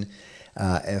attention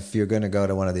if you're going to go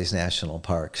to one of these national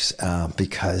parks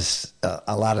because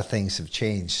a lot of things have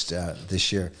changed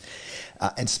this year.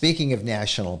 And speaking of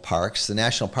national parks, the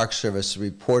National Park Service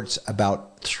reports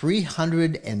about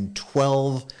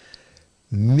 312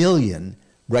 million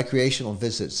recreational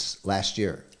visits last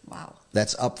year. Wow.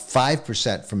 That's up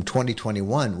 5% from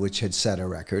 2021, which had set a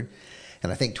record. And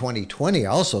I think 2020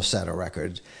 also set a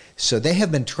record. So they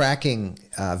have been tracking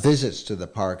visits to the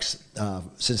parks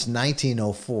since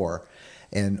 1904.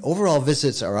 And overall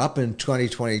visits are up in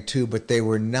 2022, but they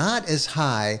were not as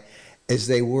high as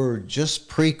they were just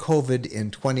pre-COVID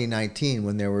in 2019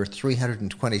 when there were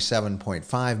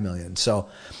 327.5 million. So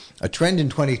a trend in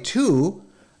 22,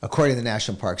 according to the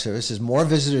National Park Service, is more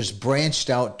visitors branched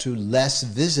out to less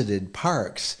visited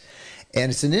parks.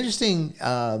 And it's an interesting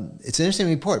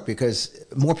report because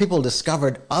more people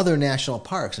discovered other national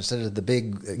parks instead of the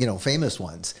big, famous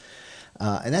ones.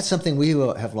 And that's something we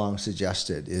have long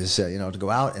suggested is, to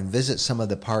go out and visit some of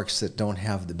the parks that don't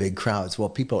have the big crowds. Well,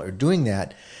 people are doing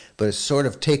that, but it's sort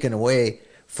of taken away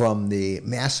from the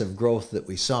massive growth that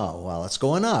we saw. While it's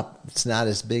going up, it's not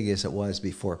as big as it was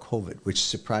before COVID, which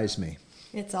surprised me.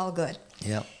 It's all good.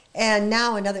 Yeah. And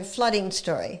now another flooding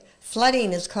story.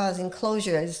 Flooding is causing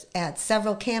closures at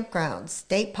several campgrounds,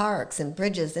 state parks, and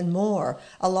bridges and more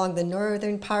along the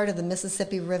northern part of the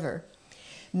Mississippi River.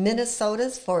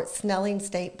 Minnesota's Fort Snelling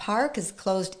State Park is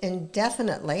closed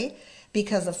indefinitely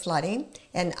because of flooding,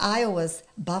 and Iowa's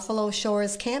Buffalo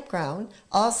Shores Campground,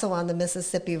 also on the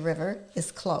Mississippi River,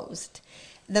 is closed.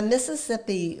 The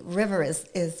Mississippi River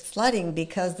is flooding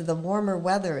because the warmer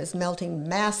weather is melting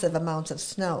massive amounts of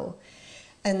snow.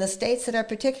 And the states that are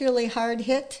particularly hard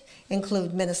hit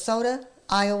include Minnesota,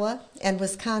 Iowa, and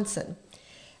Wisconsin.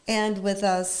 And with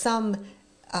some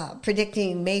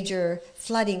predicting major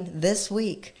flooding this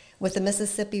week, with the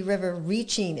Mississippi River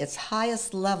reaching its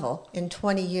highest level in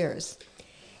 20 years.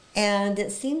 And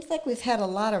it seems like we've had a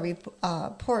lot of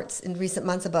reports in recent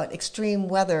months about extreme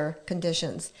weather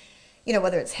conditions.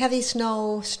 Whether it's heavy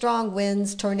snow, strong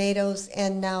winds, tornadoes,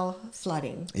 and now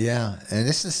flooding. Yeah, and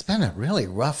this has been a really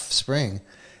rough spring.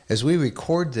 As we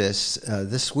record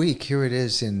this week, here it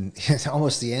is in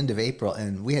almost the end of April,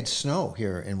 and we had snow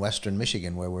here in western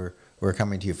Michigan where we're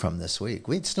coming to you from this week.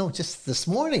 We had snow just this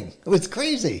morning. It was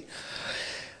crazy.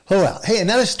 Oh, well. Hey,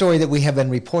 another story that we have been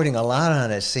reporting a lot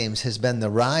on, it seems, has been the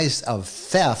rise of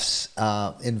thefts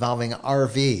involving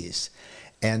RVs.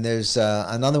 And there's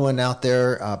another one out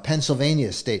there.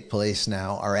 Pennsylvania State Police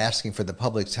now are asking for the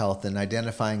public's help in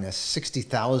identifying a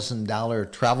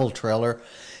 $60,000 travel trailer.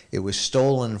 It was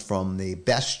stolen from the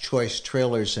Best Choice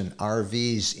Trailers and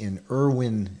RVs in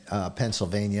Irwin,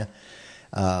 Pennsylvania.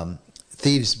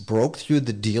 Thieves broke through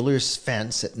the dealer's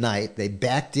fence at night. They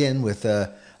backed in with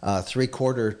a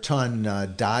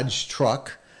 3/4-ton Dodge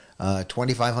truck,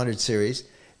 2500 series.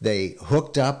 They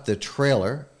hooked up the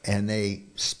trailer and they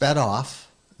sped off.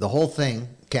 The whole thing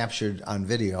captured on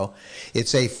video.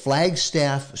 It's a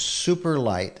Flagstaff Super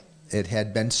Light. It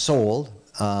had been sold.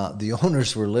 the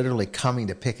owners were literally coming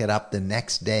to pick it up the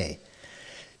next day.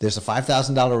 There's a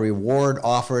 $5,000 reward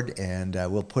offered, and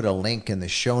we'll put a link in the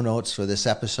show notes for this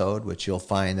episode, which you'll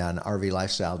find on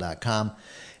rvlifestyle.com.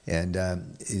 And,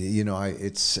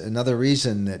 it's another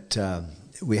reason that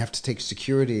we have to take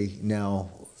security now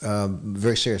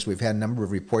very serious. We've had a number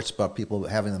of reports about people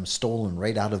having them stolen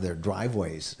right out of their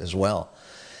driveways as well.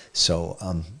 So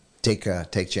take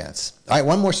chance. All right,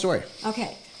 one more story.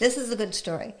 Okay, this is a good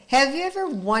story. Have you ever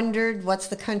wondered what's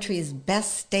the country's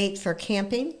best state for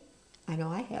camping? I know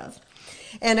I have.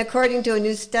 And according to a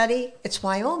new study, it's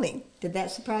Wyoming. Did that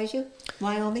surprise you?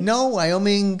 Wyoming? No,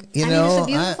 Wyoming, it's a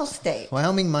beautiful state.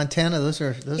 Wyoming, Montana, those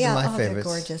are my favorites. They're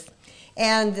gorgeous.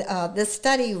 And this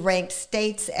study ranked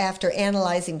states after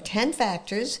analyzing 10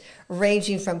 factors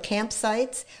ranging from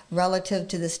campsites relative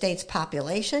to the state's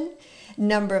population,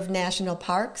 number of national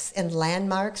parks and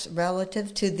landmarks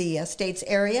relative to the state's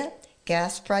area,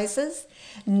 gas prices,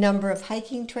 number of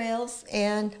hiking trails,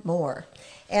 and more.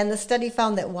 And the study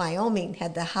found that Wyoming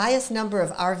had the highest number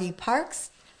of RV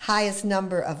parks, highest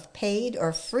number of paid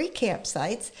or free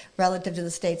campsites relative to the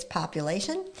state's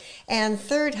population, and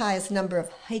third highest number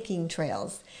of hiking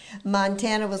trails.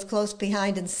 Montana was close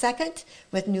behind in second,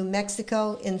 with New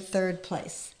Mexico in third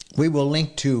place. We will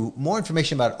link to more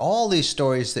information about all these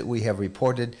stories that we have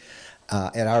reported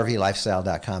at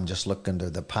rvlifestyle.com. Just look under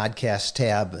the podcast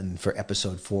tab and for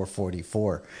episode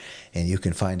 444, and you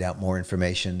can find out more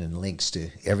information and links to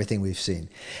everything we've seen.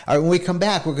 All right, when we come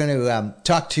back, we're going to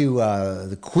talk to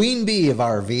the queen bee of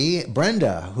RV,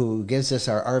 Brenda, who gives us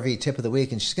our RV tip of the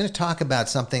week, and she's going to talk about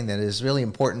something that is really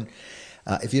important.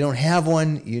 If you don't have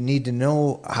one, you need to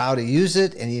know how to use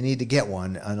it, and you need to get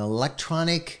one. An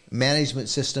electronic management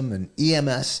system, an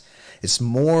EMS. It's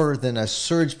more than a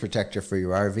surge protector for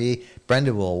your RV.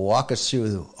 Brenda will walk us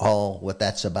through all what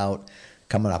that's about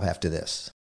coming up after this.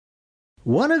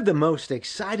 One of the most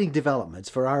exciting developments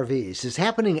for RVs is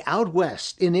happening out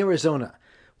west in Arizona.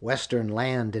 Western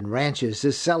Land and Ranches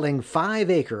is selling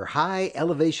 5-acre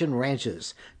high-elevation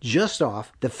ranches just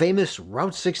off the famous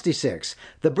Route 66,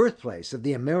 the birthplace of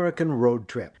the American road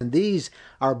trip. And these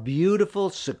are beautiful,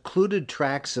 secluded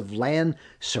tracts of land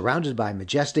surrounded by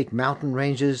majestic mountain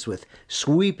ranges with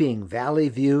sweeping valley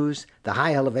views. The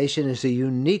high elevation is a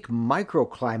unique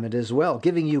microclimate as well,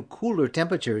 giving you cooler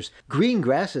temperatures, green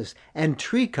grasses, and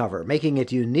tree cover, making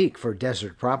it unique for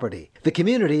desert property. The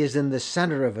community is in the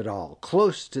center of it all,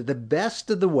 close to the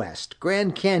best of the West: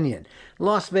 Grand Canyon,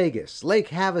 Las Vegas, Lake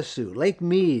Havasu, Lake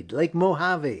Mead, Lake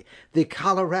Mojave, the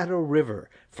Colorado River,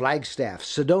 Flagstaff,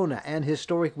 Sedona, and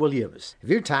historic Williams. If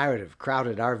you're tired of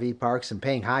crowded RV parks and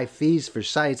paying high fees for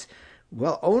sites,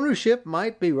 well, ownership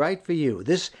might be right for you.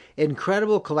 This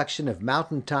incredible collection of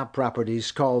mountaintop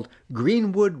properties called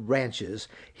Greenwood Ranches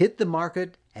hit the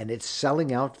market, and it's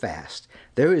selling out fast.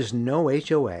 There is no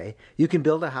HOA. You can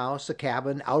build a house, a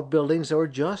cabin, outbuildings, or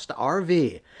just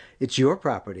RV. It's your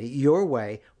property, your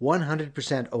way,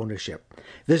 100% ownership.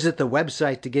 Visit the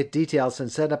website to get details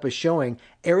and set up a showing,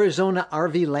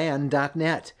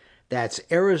 ArizonaRVland.net. That's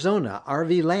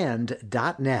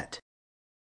ArizonaRVland.net.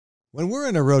 When we're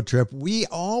on a road trip, we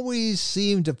always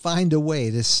seem to find a way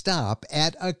to stop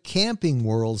at a Camping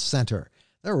World center.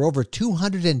 There are over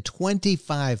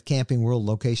 225 Camping World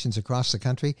locations across the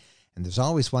country, and there's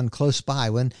always one close by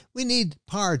when we need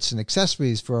parts and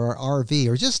accessories for our RV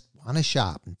or just want to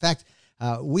shop. In fact,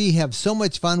 we have so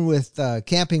much fun with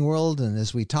Camping World, and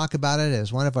as we talk about it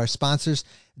as one of our sponsors,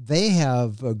 they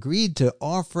have agreed to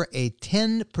offer a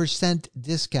 10%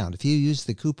 discount if you use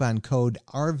the coupon code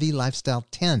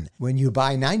RVLifestyle10 when you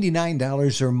buy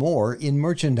 $99 or more in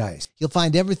merchandise. You'll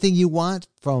find everything you want,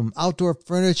 from outdoor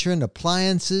furniture and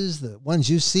appliances, the ones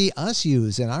you see us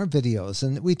use in our videos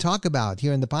and that we talk about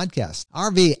here in the podcast.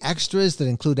 RV extras that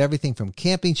include everything from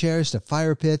camping chairs to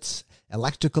fire pits,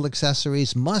 electrical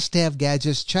accessories, must-have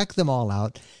gadgets. Check them all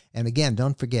out. And again,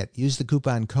 don't forget, use the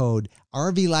coupon code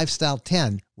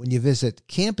RVLifestyle10 when you visit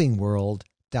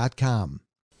campingworld.com.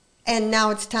 And now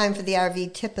it's time for the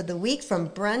RV tip of the week from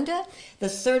Brenda, the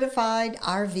certified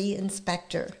RV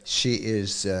inspector. She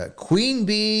is Queen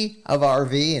Bee of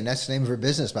RV, and that's the name of her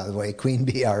business, by the way, Queen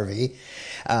Bee RV.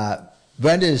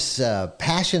 Brenda's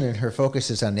passion and her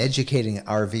focus is on educating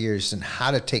RVers and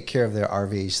how to take care of their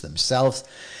RVs themselves.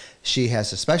 She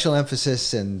has a special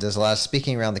emphasis and does a lot of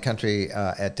speaking around the country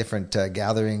at different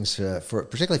gatherings,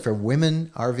 particularly for women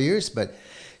RVers, but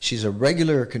she's a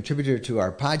regular contributor to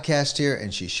our podcast here,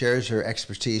 and she shares her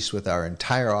expertise with our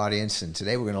entire audience. And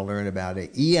today we're going to learn about an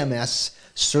EMS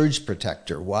surge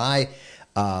protector, why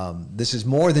this is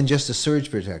more than just a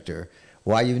surge protector,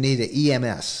 why you need an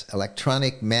EMS,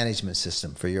 electronic management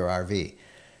system, for your RV.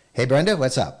 Hey, Brenda,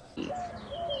 what's up?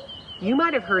 You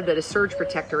might have heard that a surge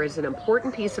protector is an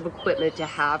important piece of equipment to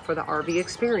have for the RV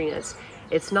experience.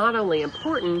 It's not only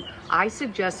important, I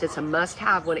suggest it's a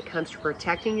must-have when it comes to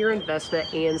protecting your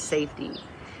investment and safety.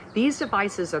 These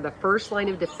devices are the first line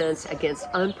of defense against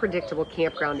unpredictable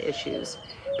campground issues.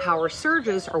 Power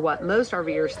surges are what most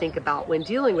RVers think about when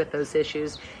dealing with those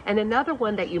issues, and another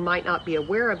one that you might not be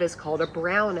aware of is called a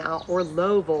brownout or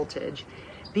low voltage.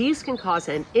 These can cause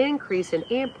an increase in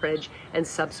amperage and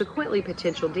subsequently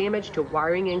potential damage to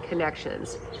wiring and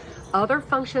connections. Other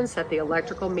functions that the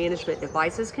electrical management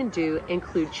devices can do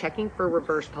include checking for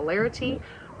reverse polarity,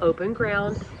 open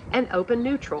ground, and open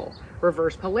neutral.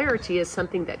 Reverse polarity is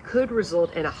something that could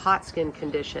result in a hot skin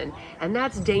condition, and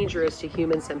that's dangerous to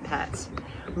humans and pets.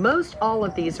 Most all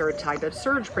of these are a type of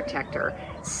surge protector.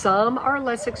 Some are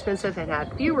less expensive and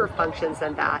have fewer functions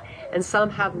than that, and some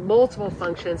have multiple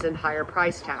functions and higher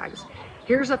price tags.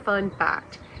 Here's a fun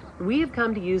fact. We have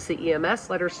come to use the EMS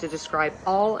letters to describe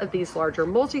all of these larger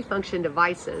multifunction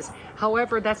devices.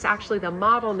 However, that's actually the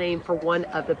model name for one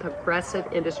of the progressive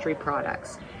industry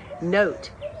products. Note,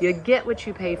 you get what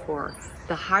you pay for.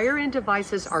 The higher end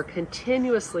devices are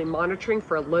continuously monitoring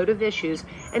for a load of issues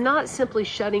and not simply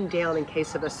shutting down in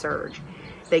case of a surge.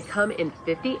 They come in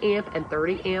 50 amp and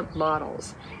 30 amp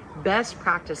models. Best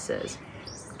practices: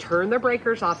 turn the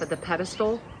breakers off at the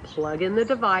pedestal, plug in the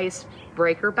device,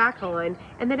 breaker back on,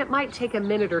 and then it might take a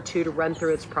minute or two to run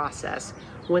through its process.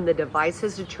 When the device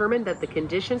has determined that the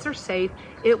conditions are safe,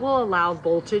 it will allow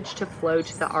voltage to flow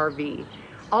to the RV.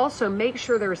 Also, make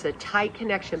sure there is a tight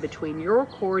connection between your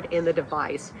cord and the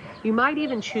device. You might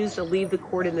even choose to leave the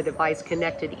cord in the device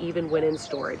connected even when in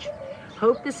storage.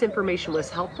 Hope this information was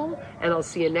helpful, and I'll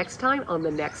see you next time on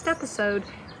the next episode.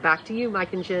 Back to you,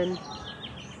 Mike and Jen.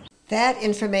 That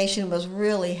information was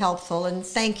really helpful, and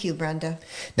thank you, Brenda.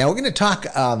 Now we're going to talk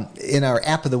in our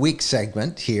App of the Week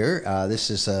segment here. This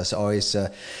is always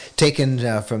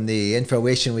taken from the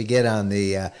information we get on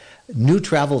the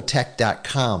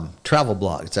newtraveltech.com travel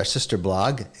blog. It's our sister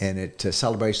blog, and it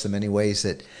celebrates the many ways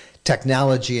that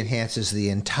technology enhances the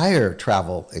entire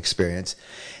travel experience.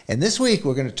 And this week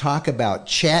we're going to talk about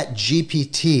Chat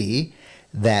GPT,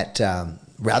 that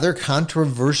rather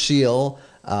controversial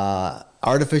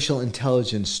artificial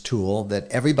intelligence tool that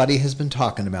everybody has been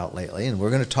talking about lately. And we're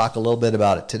going to talk a little bit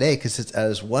about it today because it's,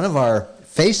 as one of our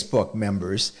Facebook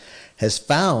members has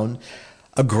found,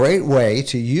 a great way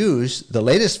to use the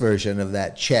latest version of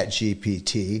that Chat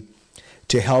GPT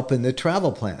to help in the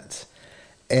travel plans.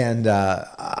 And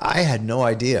I had no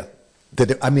idea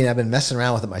that I've been messing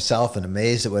around with it myself and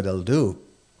amazed at what it'll do.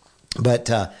 But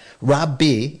Rob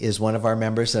B is one of our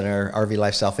members in our RV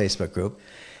Lifestyle Facebook group.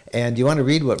 And do you want to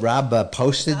read what Rob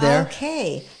posted there?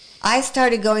 Okay. I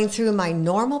started going through my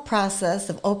normal process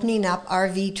of opening up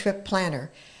RV Trip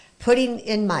Planner, putting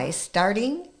in my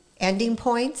starting, ending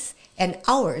points, and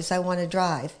hours I want to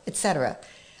drive, etc.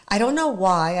 I don't know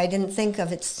why I didn't think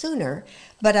of it sooner,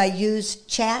 but I used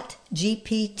Chat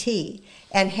GPT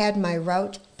and had my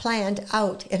route planned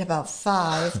out in about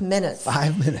 5 minutes.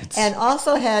 5 minutes. And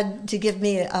also had to give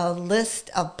me a list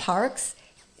of parks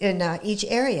in each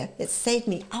area. It saved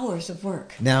me hours of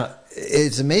work. Now,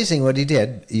 it's amazing what he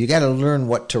did. You got to learn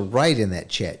what to write in that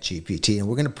Chat GPT, and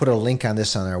we're going to put a link on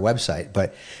this on our website.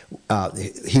 But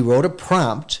he wrote a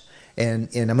prompt, and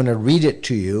I'm going to read it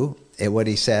to you, what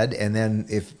he said, and then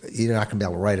if you're not going to be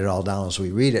able to write it all down as we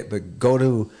read it, but go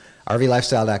to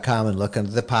rvlifestyle.com and look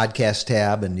under the podcast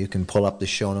tab, and you can pull up the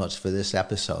show notes for this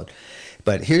episode.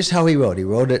 But here's how he wrote. He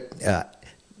wrote it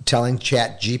telling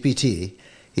Chat GPT,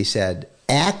 he said,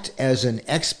 "Act as an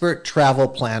expert travel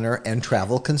planner and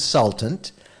travel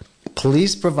consultant.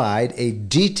 Please provide a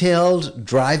detailed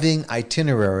driving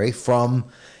itinerary from,"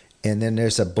 and then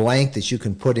there's a blank that you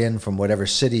can put in from whatever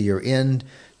city you're in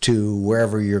to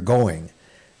wherever you're going.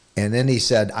 And then he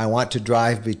said, "I want to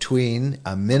drive between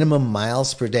a minimum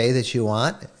miles per day that you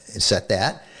want," set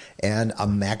that, and a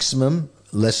maximum,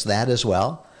 list that as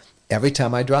well, every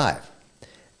time I drive.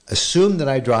 Assume that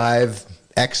I drive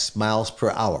X miles per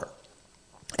hour.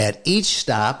 At each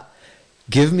stop,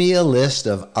 give me a list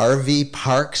of RV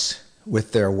parks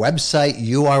with their website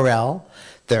URL,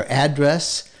 their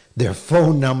address, their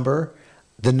phone number,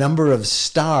 the number of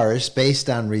stars based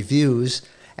on reviews,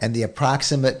 and the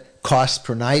approximate cost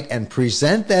per night, and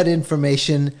present that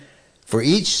information for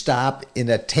each stop in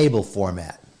a table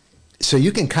format. So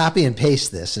you can copy and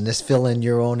paste this and just fill in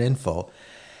your own info.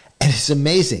 And it's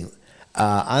amazing.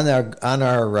 On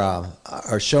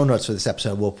our show notes for this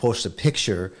episode, we'll post a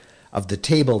picture of the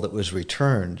table that was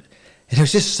returned. And it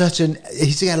was just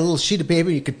he's got a little sheet of paper,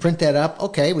 you could print that up.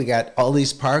 Okay, we got all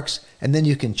these parks, and then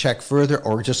you can check further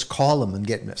or just call them and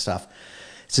get stuff.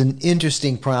 It's an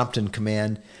interesting prompt and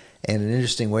command, and an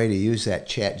interesting way to use that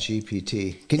Chat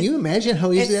GPT. Can you imagine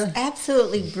how easy that is? It's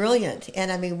absolutely brilliant.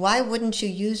 And I mean, why wouldn't you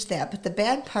use that? But the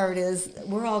bad part is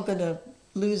we're all going to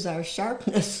lose our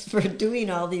sharpness for doing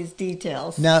all these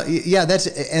details. Now, yeah,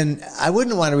 and I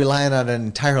wouldn't want to rely on it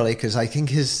entirely because I think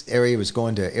his area was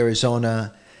going to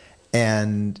Arizona,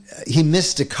 and he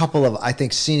missed a couple of, I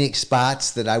think, scenic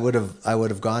spots that I would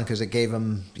have gone because it gave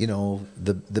him,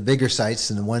 the bigger sites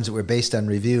and the ones that were based on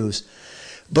reviews.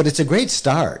 But it's a great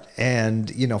start, and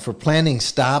for planning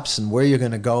stops and where you're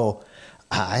going to go,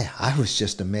 I was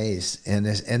just amazed. And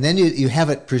then you have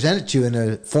it presented to you in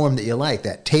a form that you like,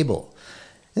 that table.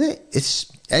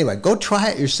 Anyway, go try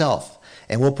it yourself,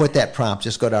 and we'll put that prompt.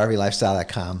 Just go to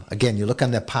rvlifestyle.com. Again, you look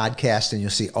on the podcast, and you'll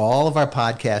see all of our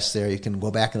podcasts there. You can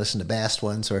go back and listen to past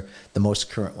ones or the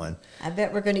most current one. I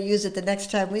bet we're going to use it the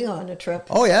next time we go on a trip.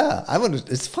 Oh, yeah.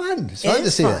 It's fun. It's fun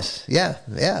to see this. Yeah,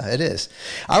 it is.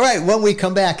 All right, when we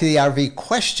come back to the RV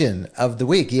question of the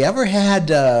week, you ever had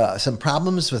some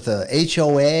problems with a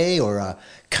HOA or a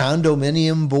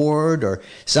condominium board or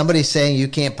somebody saying you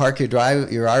can't park your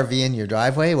RV in your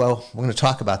driveway? Well, we're going to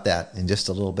talk about that in just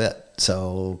a little bit.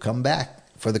 So come back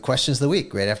for the questions of the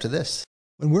week right after this.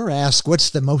 When we're asked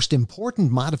what's the most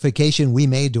important modification we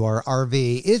made to our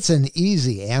RV, it's an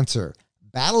easy answer.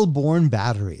 Battle-Born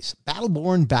batteries.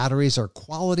 Battle-Born batteries are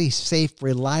quality, safe,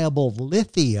 reliable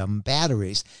lithium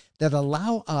batteries that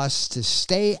allow us to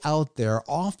stay out there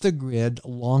off the grid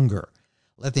longer.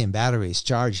 Lithium batteries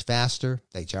charge faster,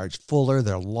 they charge fuller,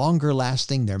 they're longer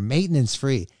lasting, they're maintenance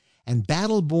free, and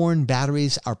Battle-Born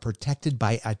batteries are protected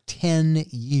by a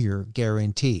 10-year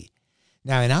guarantee.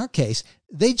 Now, in our case,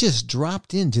 they just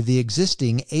dropped into the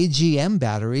existing AGM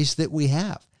batteries that we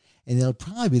have, and they'll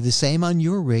probably be the same on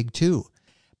your rig too.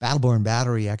 Battle-Born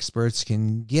battery experts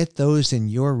can get those in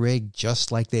your rig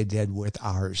just like they did with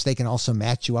ours. They can also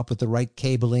match you up with the right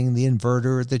cabling, the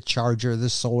inverter, the charger, the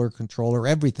solar controller,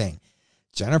 everything.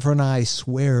 Jennifer and I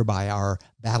swear by our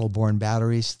Battle-Born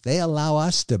batteries. They allow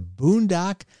us to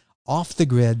boondock off the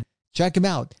grid. Check them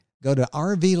out. Go to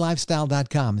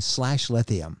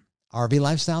rvlifestyle.com/lithium.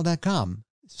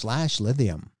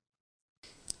 rvlifestyle.com/lithium.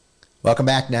 Welcome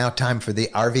back now. Time for the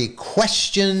RV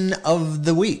question of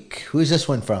the week. Who's this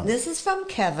one from? This is from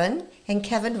Kevin, and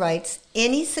Kevin writes,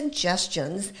 any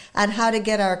suggestions on how to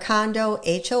get our condo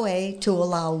HOA to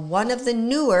allow one of the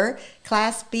newer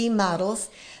Class B models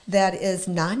that is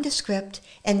nondescript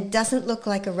and doesn't look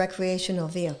like a recreational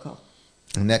vehicle?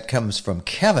 And that comes from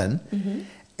Kevin. Mm-hmm.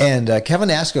 And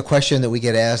Kevin asked a question that we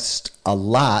get asked a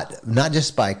lot, not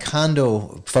just by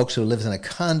folks who live in a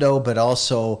condo, but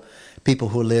also people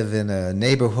who live in a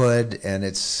neighborhood, and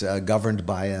it's governed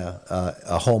by a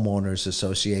homeowners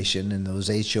association, and those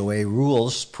HOA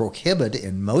rules prohibit,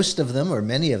 in most of them or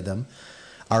many of them,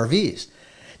 RVs.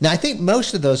 Now, I think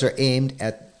most of those are aimed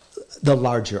at the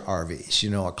larger RVs,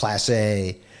 a Class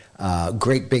A,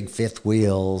 great big fifth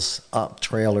wheels,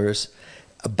 trailers.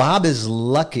 Bob is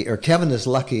lucky, or Kevin is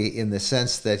lucky in the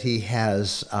sense that he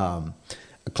has a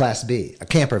Class B, a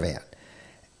camper van,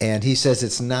 and he says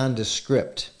it's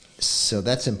nondescript. So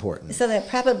that's important. So that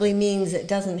probably means it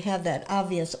doesn't have that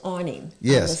obvious awning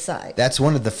on the side. That's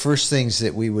one of the first things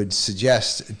that we would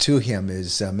suggest to him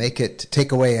is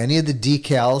take away any of the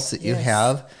decals that you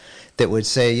have that would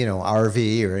say,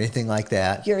 RV or anything like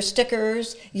that. Your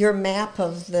stickers, your map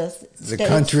of the states.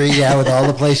 Country, with all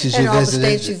the places you all visited. The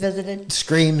states you visited.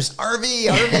 Screams,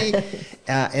 RV.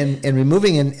 And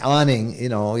removing an awning,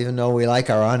 even though we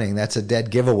like our awning, that's a dead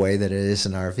giveaway that it is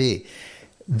an RV.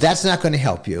 That's not going to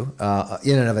help you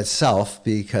in and of itself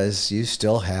because you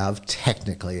still have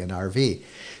technically an RV.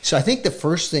 So I think the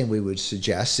first thing we would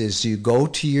suggest is you go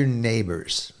to your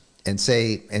neighbors and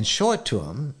show it to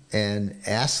them and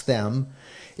ask them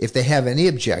if they have any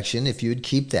objection, if you'd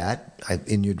keep that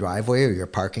in your driveway or your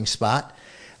parking spot.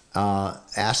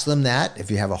 Ask them that.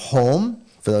 If you have a home,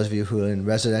 for those of you who are in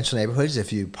residential neighborhoods,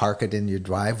 if you park it in your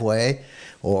driveway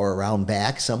or around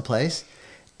back someplace.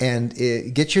 And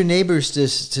get your neighbors to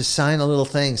sign a little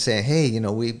thing saying, hey,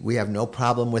 we have no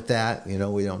problem with that. We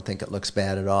don't think it looks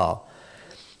bad at all.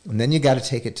 And then you got to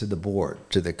take it to the board,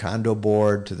 to the condo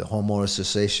board, to the homeowners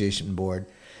association board.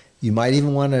 You might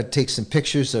even want to take some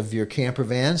pictures of your camper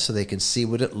van so they can see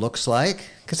what it looks like.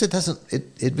 Because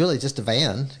it really just a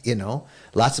van,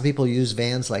 Lots of people use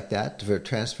vans like that for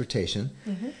transportation.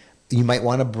 Mm-hmm. You might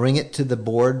want to bring it to the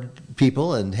board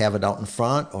people and have it out in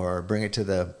front, or bring it to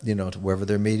to wherever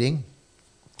they're meeting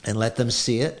and let them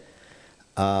see it.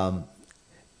 For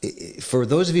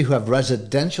those of you who have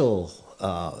residential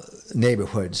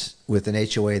neighborhoods with an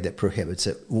HOA that prohibits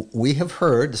it, we have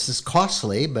heard, this is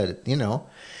costly, but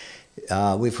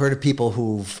We've heard of people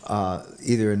who've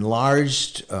either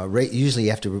enlarged, usually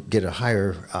you have to get a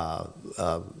higher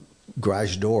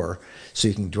garage door so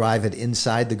you can drive it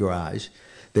inside the garage.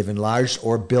 They've enlarged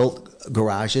or built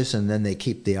garages, and then they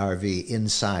keep the RV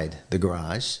inside the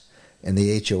garage. And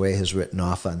the HOA has written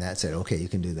off on that, said, okay, you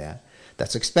can do that.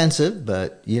 That's expensive,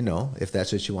 but if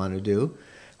that's what you want to do.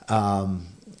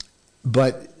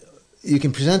 But you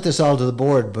can present this all to the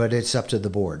board, but it's up to the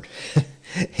board.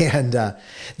 And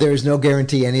there is no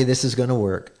guarantee any of this is going to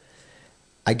work.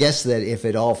 I guess that if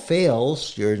it all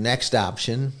fails, your next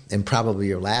option, and probably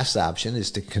your last option, is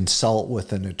to consult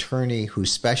with an attorney who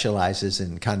specializes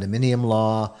in condominium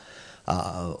law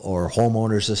or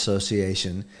homeowners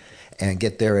association, and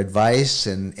get their advice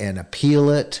and appeal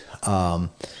it,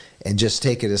 and just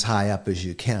take it as high up as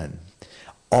you can.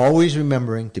 Always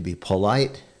remembering to be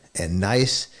polite and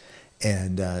nice,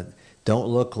 and don't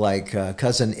look like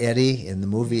Cousin Eddie in the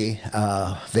movie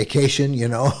Vacation,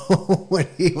 when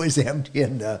he was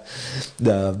emptying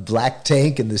the black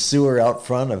tank in the sewer out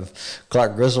front of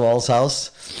Clark Griswold's house.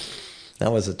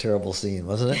 That was a terrible scene,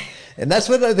 wasn't it? And that's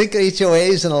what I think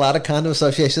HOAs and a lot of condo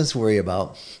associations worry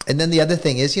about. And then the other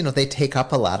thing is, they take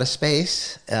up a lot of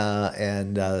space,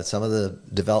 and some of the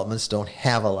developments don't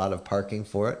have a lot of parking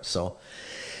for it. So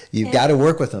you've got to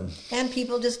work with them. And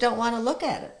people just don't want to look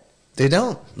at it. They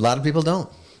don't. A lot of people don't.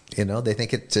 They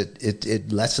think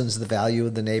it lessens the value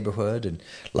of the neighborhood, and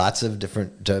lots of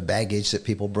different baggage that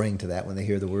people bring to that when they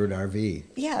hear the word RV.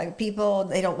 Yeah, people,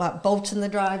 they don't want boats in the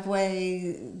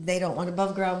driveway. They don't want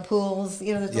above ground pools.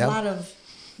 There's a lot of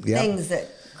things that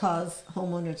cause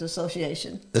homeowners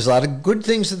association. There's a lot of good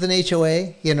things with an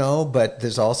HOA, but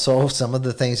there's also some of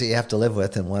the things that you have to live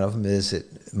with, and one of them is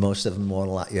that most of them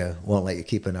won't let you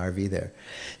keep an RV there.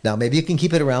 Now, maybe you can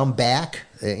keep it around back.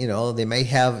 They may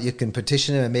have, you can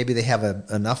petition them, and maybe they have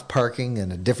enough parking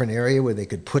in a different area where they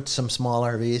could put some small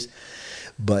RVs.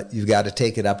 But you've got to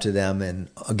take it up to them, and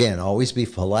again, always be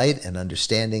polite and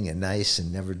understanding and nice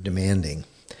and never demanding.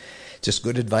 Just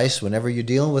good advice whenever you're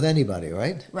dealing with anybody,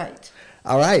 right? Right.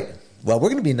 All right. Well, we're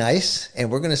going to be nice, and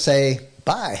we're going to say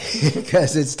bye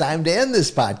because it's time to end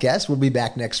this podcast. We'll be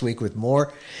back next week with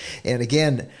more. And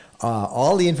again,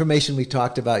 all the information we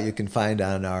talked about you can find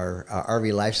on our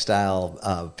RV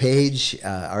Lifestyle page,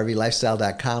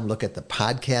 rvlifestyle.com. Look at the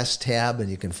podcast tab,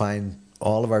 and you can find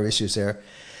all of our issues there.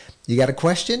 You got a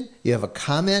question? You have a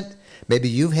comment? Maybe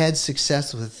you've had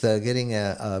success with getting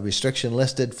a restriction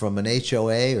listed from an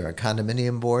HOA or a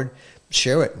condominium board.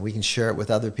 Share it. We can share it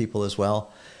with other people as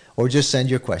well. Or just send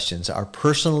your questions. Our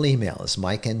personal email is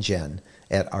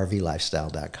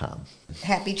mikeandjen@rvlifestyle.com.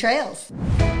 Happy trails.